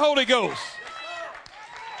 Use that Holy Ghost.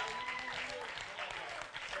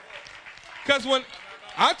 Because when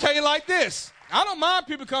I tell you like this, I don't mind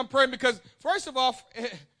people come praying because, first of all,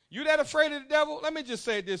 you that afraid of the devil? Let me just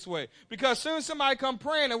say it this way. Because soon as somebody come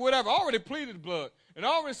praying or whatever, I already pleaded the blood. And I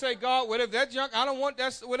already say, God, whatever, that junk, I don't want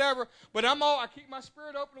that, whatever. But I keep my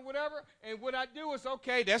spirit open or whatever. And what I do is,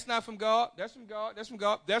 okay, that's not from God. That's from God. That's from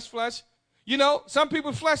God. That's flesh. You know, some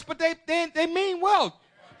people flesh, but they mean well.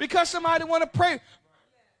 Because somebody want to pray.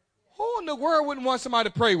 Who in the world wouldn't want somebody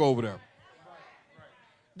to pray over them?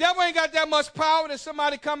 Devil ain't got that much power that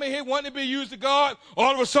somebody come in here wanting to be used to God.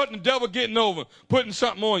 All of a sudden the devil getting over, putting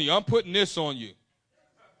something on you. I'm putting this on you.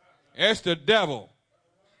 That's the devil.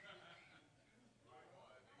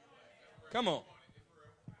 Come on.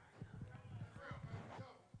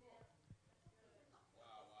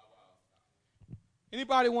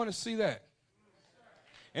 Anybody want to see that?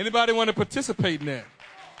 Anybody want to participate in that?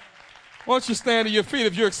 Why don't you stand to your feet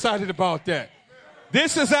if you're excited about that?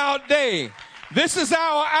 This is our day. This is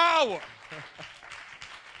our hour.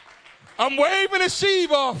 I'm waving a sheave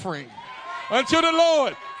offering unto the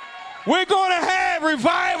Lord. We're going to have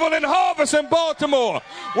revival and harvest in Baltimore.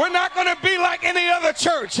 We're not going to be like any other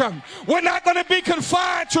church. We're not going to be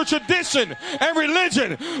confined to tradition and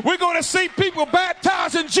religion. We're going to see people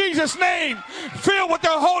baptized in Jesus' name, filled with the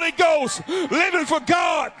Holy Ghost, living for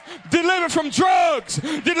God, delivered from drugs,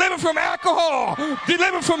 delivered from alcohol,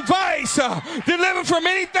 delivered from vice, delivered from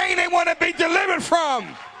anything they want to be delivered from.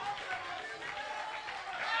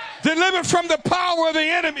 Delivered from the power of the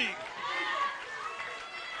enemy.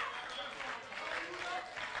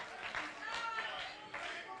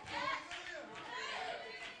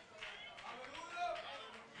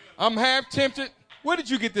 I'm half tempted. Where did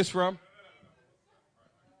you get this from?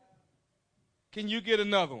 Can you get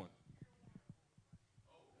another one?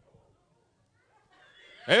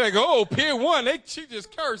 There they go. Oh, Pier 1. She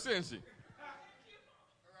just cursed, didn't she?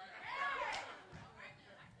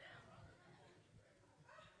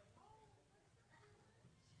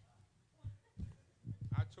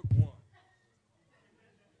 I took one.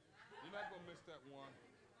 You're not going to miss that one.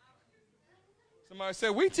 Somebody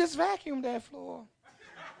said, we just vacuumed that floor.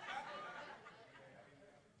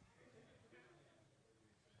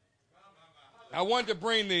 I wanted to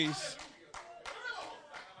bring these.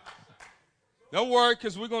 Don't worry,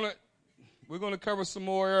 because we're gonna cover some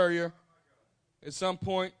more area at some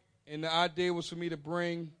point, and the idea was for me to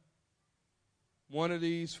bring one of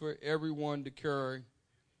these for everyone to carry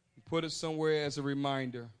and put it somewhere as a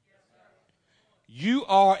reminder. You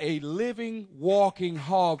are a living, walking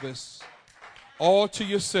harvest all to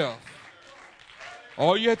yourself.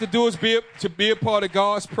 All you have to do is be a part of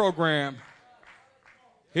God's program,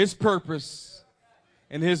 His purpose,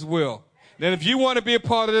 and His will. Then if you want to be a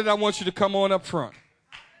part of it, I want you to come on up front.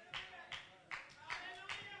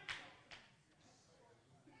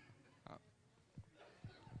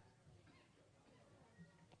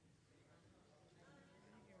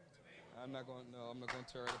 I'm not going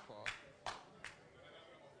to tear it apart.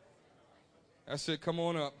 That's it. Come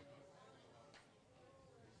on up.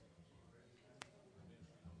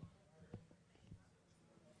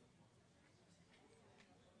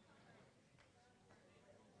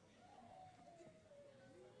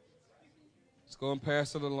 Go and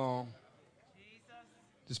pass it along.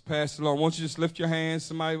 Just pass it along. Won't you just lift your hands?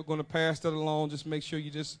 Somebody going to pass that along. Just make sure you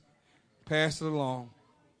just pass it along.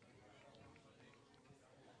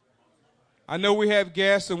 I know we have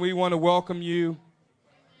guests and we want to welcome you.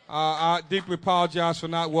 I deeply apologize for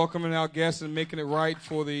not welcoming our guests and making it right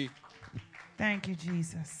for the. Thank you,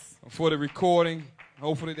 Jesus. For the recording.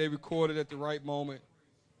 Hopefully they recorded at the right moment.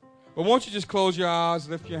 But won't you just close your eyes,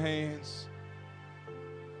 lift your hands.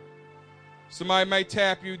 Somebody might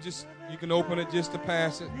tap you, you can open it just to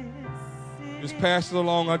pass it. Just pass it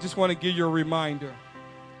along. I just want to give you a reminder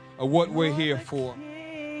of what we're here for.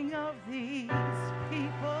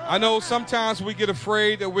 I know sometimes we get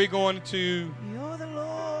afraid that we're going to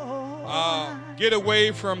get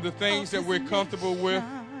away from the things that we're comfortable with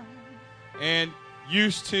and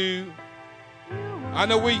used to. I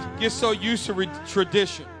know we get so used to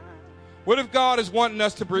tradition. What if God is wanting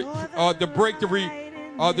us to break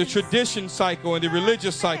the tradition cycle and the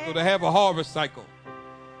religious cycle, to have a harvest cycle?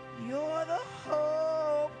 You're the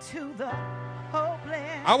hope to the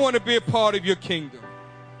hopeless. I want to be a part of your kingdom.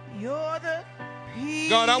 You're the peace.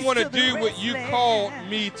 God, I want to do what you called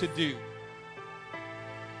me to do.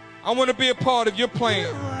 I want to be a part of your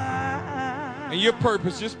plan and your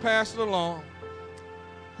purpose. Just pass it along.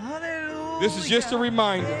 Hallelujah. This is just a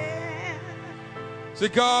reminder. Say,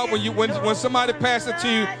 God, when somebody passes it to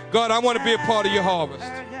you, God, I want to be a part of your harvest.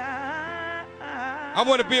 I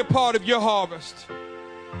want to be a part of your harvest.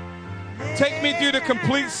 Take me through the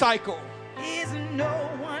complete cycle.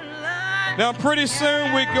 Now, pretty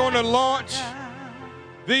soon we're going to launch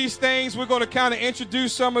these things. We're going to kind of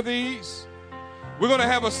introduce some of these. We're going to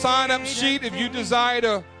have a sign-up sheet if you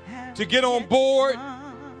desire to get on board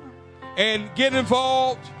and get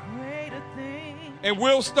involved. And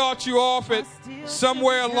we'll start you off at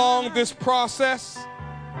somewhere along this process.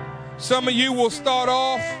 Some of you will start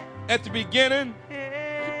off at the beginning.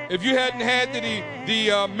 If you hadn't had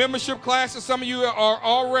the membership classes, some of you are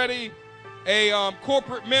already a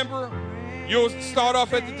corporate member, you'll start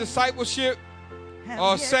off at the discipleship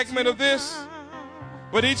segment of this.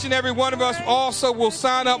 But each and every one of us also will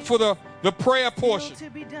sign up for the prayer portion,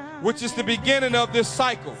 which is the beginning of this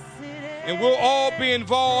cycle. And we'll all be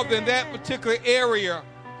involved in that particular area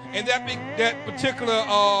and that particular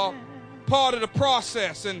part of the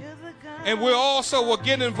process. And we also will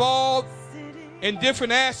get involved in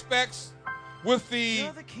different aspects with the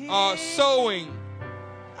sowing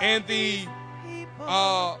and the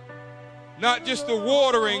not just the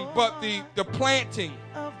watering, but the planting.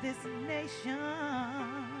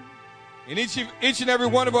 And each and every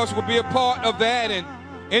one of us will be a part of that, and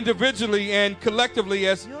individually and collectively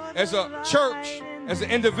as a church, as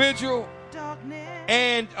an individual,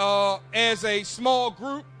 and as a small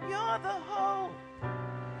group. You're the hope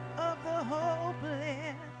of the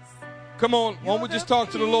hopeless. Come on, why don't we just talk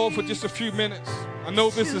to the Lord for just a few minutes? I know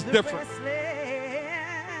this is different.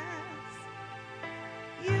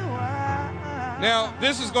 Now,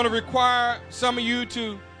 this is going to require some of you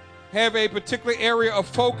to have a particular area of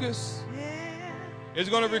focus. It's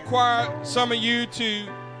going to require some of you to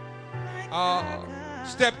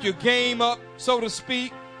step your game up, so to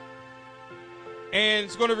speak. And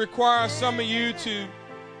it's going to require some of you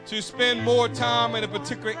to spend more time in a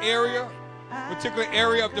particular area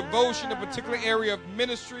of devotion, a particular area of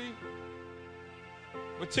ministry,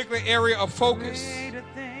 a particular area of focus.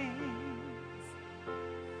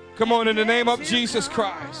 Come on, in the name of Jesus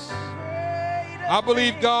Christ. I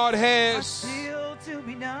believe God has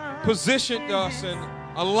positioned us and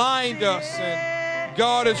aligned us, and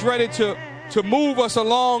God is ready to move us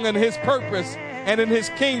along in His purpose and in His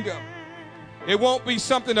kingdom. It won't be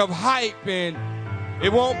something of hype, and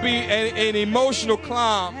it won't be an emotional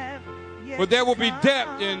climb, but there will be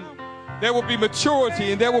depth, and there will be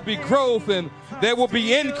maturity, and there will be growth, and there will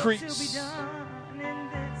be increase.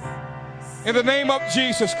 In the name of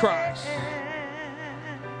Jesus Christ.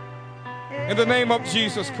 In the name of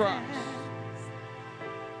Jesus Christ.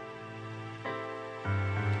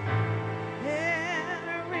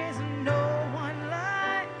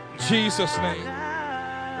 Jesus' name.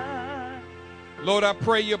 Lord, I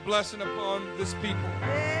pray your blessing upon this people.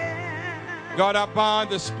 God, I bind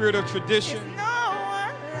the spirit of tradition.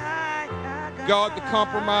 God, the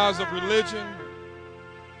compromise of religion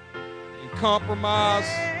and compromise,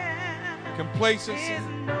 complacency.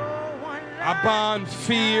 I bind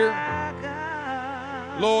fear.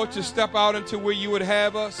 Lord, to step out into where you would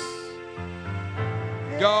have us.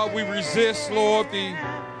 God, we resist, Lord, the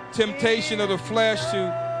temptation of the flesh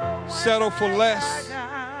to settle for less.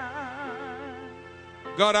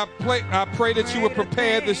 God, I pray that you would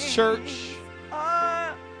prepare this church.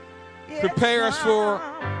 Prepare us for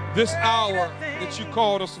this hour that you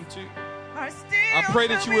called us into. I pray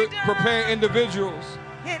that you would prepare individuals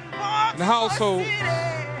and households,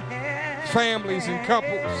 families and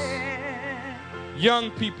couples,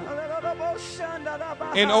 young people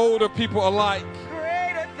and older people alike.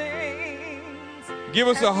 Give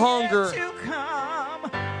us a hunger.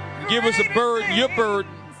 Give us a burden, your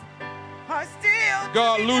burden.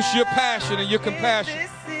 God, loose your passion and your compassion.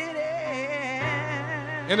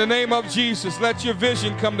 In the name of Jesus, let your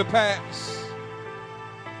vision come to pass.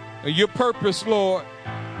 And your purpose, Lord,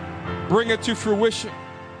 bring it to fruition.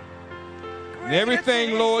 And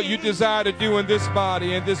everything, Lord, you desire to do in this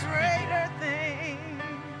body and this people.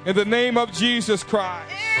 In the name of Jesus Christ.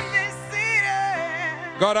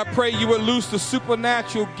 God, I pray you would loose the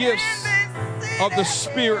supernatural gifts of the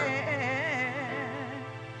Spirit.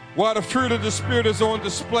 While the fruit of the Spirit is on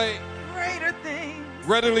display,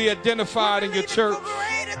 readily identified in your church.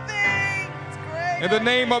 In the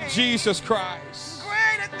name of Jesus Christ.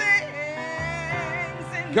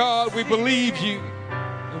 God, we believe you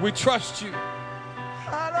and we trust you.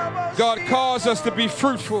 God, cause us to be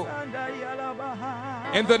fruitful.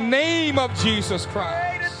 In the name of Jesus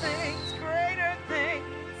Christ.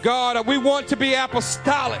 God, we want to be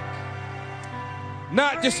apostolic,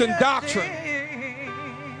 not just in doctrine,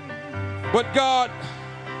 but God,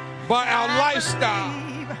 by our lifestyle,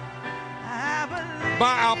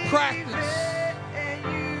 by our practice.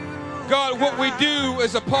 God, what we do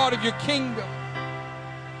is a part of your kingdom.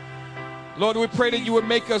 Lord, we pray that you would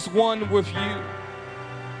make us one with you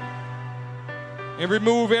and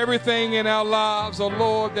remove everything in our lives, oh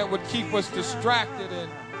Lord, that would keep us distracted and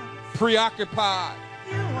preoccupied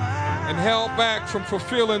and held back from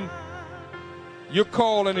fulfilling your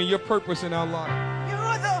calling and your purpose in our life.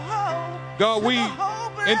 God, we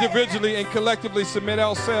individually and collectively submit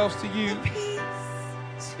ourselves to you.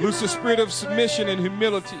 Loose the spirit of submission and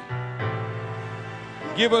humility.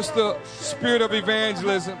 Give us the spirit of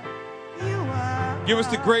evangelism. Give Give us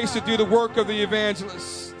the grace to do the work of the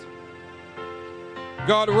evangelist.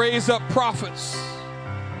 God, raise up prophets.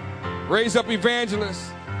 Raise up evangelists.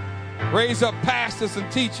 Raise up pastors and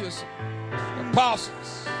teachers,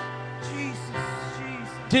 apostles,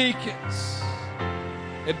 deacons,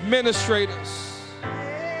 administrators,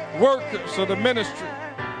 workers of the ministry,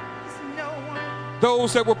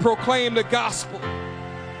 those that will proclaim the gospel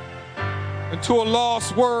into a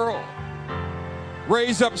lost world.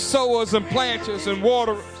 Raise up sowers and planters and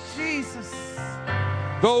waterers.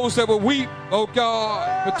 Those that will weep, oh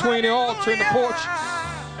God, between the altar and the porches.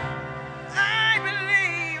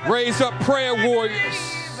 Raise up prayer warriors,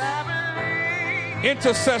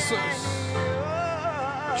 intercessors,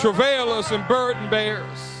 travailers and burden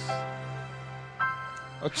bearers.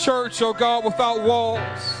 A church, oh God, without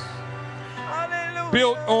walls,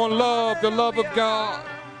 built on love, the love of God.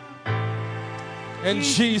 In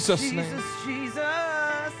Jesus' name.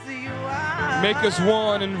 Make us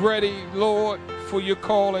one and ready, Lord, for your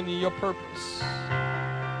calling and your purpose.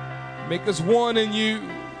 Make us one in you.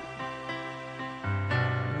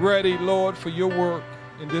 Ready, Lord, for your work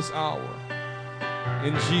in this hour.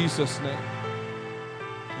 In Jesus' name.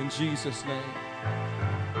 In Jesus' name.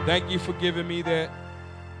 Thank you for giving me that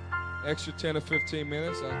extra 10 or 15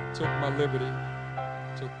 minutes. I took my liberty,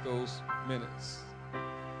 took those minutes.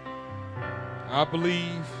 I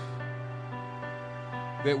believe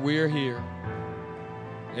that we're here.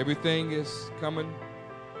 Everything is coming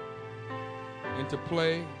into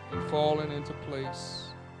play and falling into place.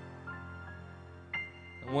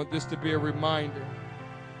 I want this to be a reminder.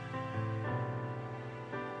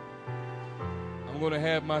 I'm going to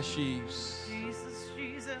have my sheaves.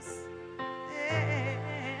 Jesus. Yeah.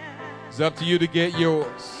 It's up to you to get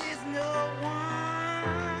yours.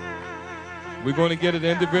 We're going to get it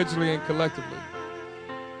individually and collectively.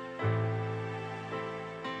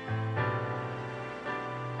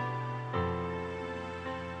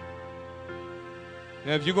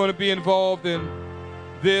 Now, if you're going to be involved in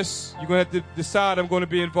this, you're going to have to decide I'm going to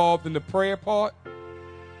be involved in the prayer part.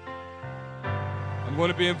 I'm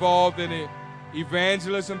going to be involved in the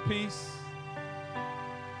evangelism piece.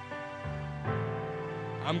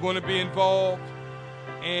 I'm going to be involved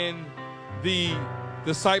in the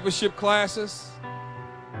discipleship classes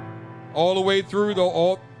all the way through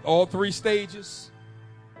all three stages.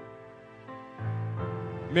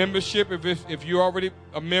 Membership, if you're already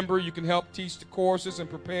a member, you can help teach the courses and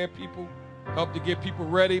prepare people, help to get people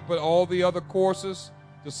ready. But all the other courses,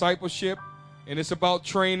 discipleship, and it's about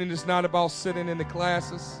training. It's not about sitting in the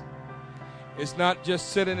classes. It's not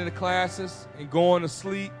just sitting in the classes and going to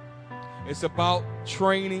sleep. It's about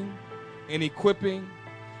training and equipping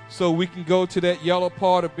so we can go to that yellow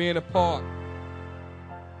part of being a part.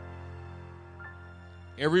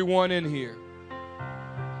 Everyone in here.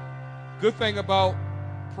 Good thing about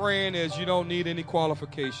praying is you don't need any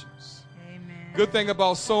qualifications. Amen. Good thing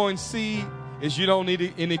about sowing seed is you don't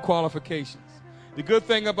need any qualifications. The good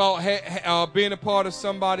thing about being a part of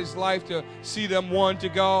somebody's life to see them won to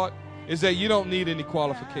God is that you don't need any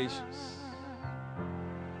qualifications.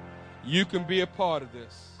 You can be a part of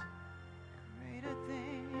this.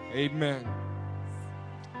 Amen.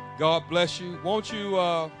 God bless you. Won't you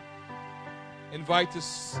invite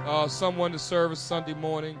someone to service Sunday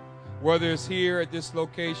morning, whether it's here at this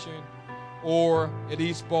location or at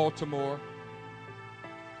East Baltimore.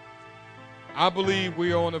 I believe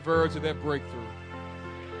we are on the verge of that breakthrough.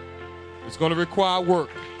 It's going to require work,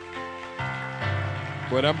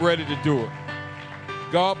 but I'm ready to do it.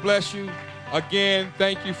 God bless you. Again,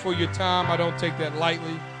 thank you for your time. I don't take that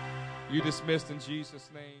lightly. You're dismissed in Jesus'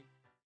 name.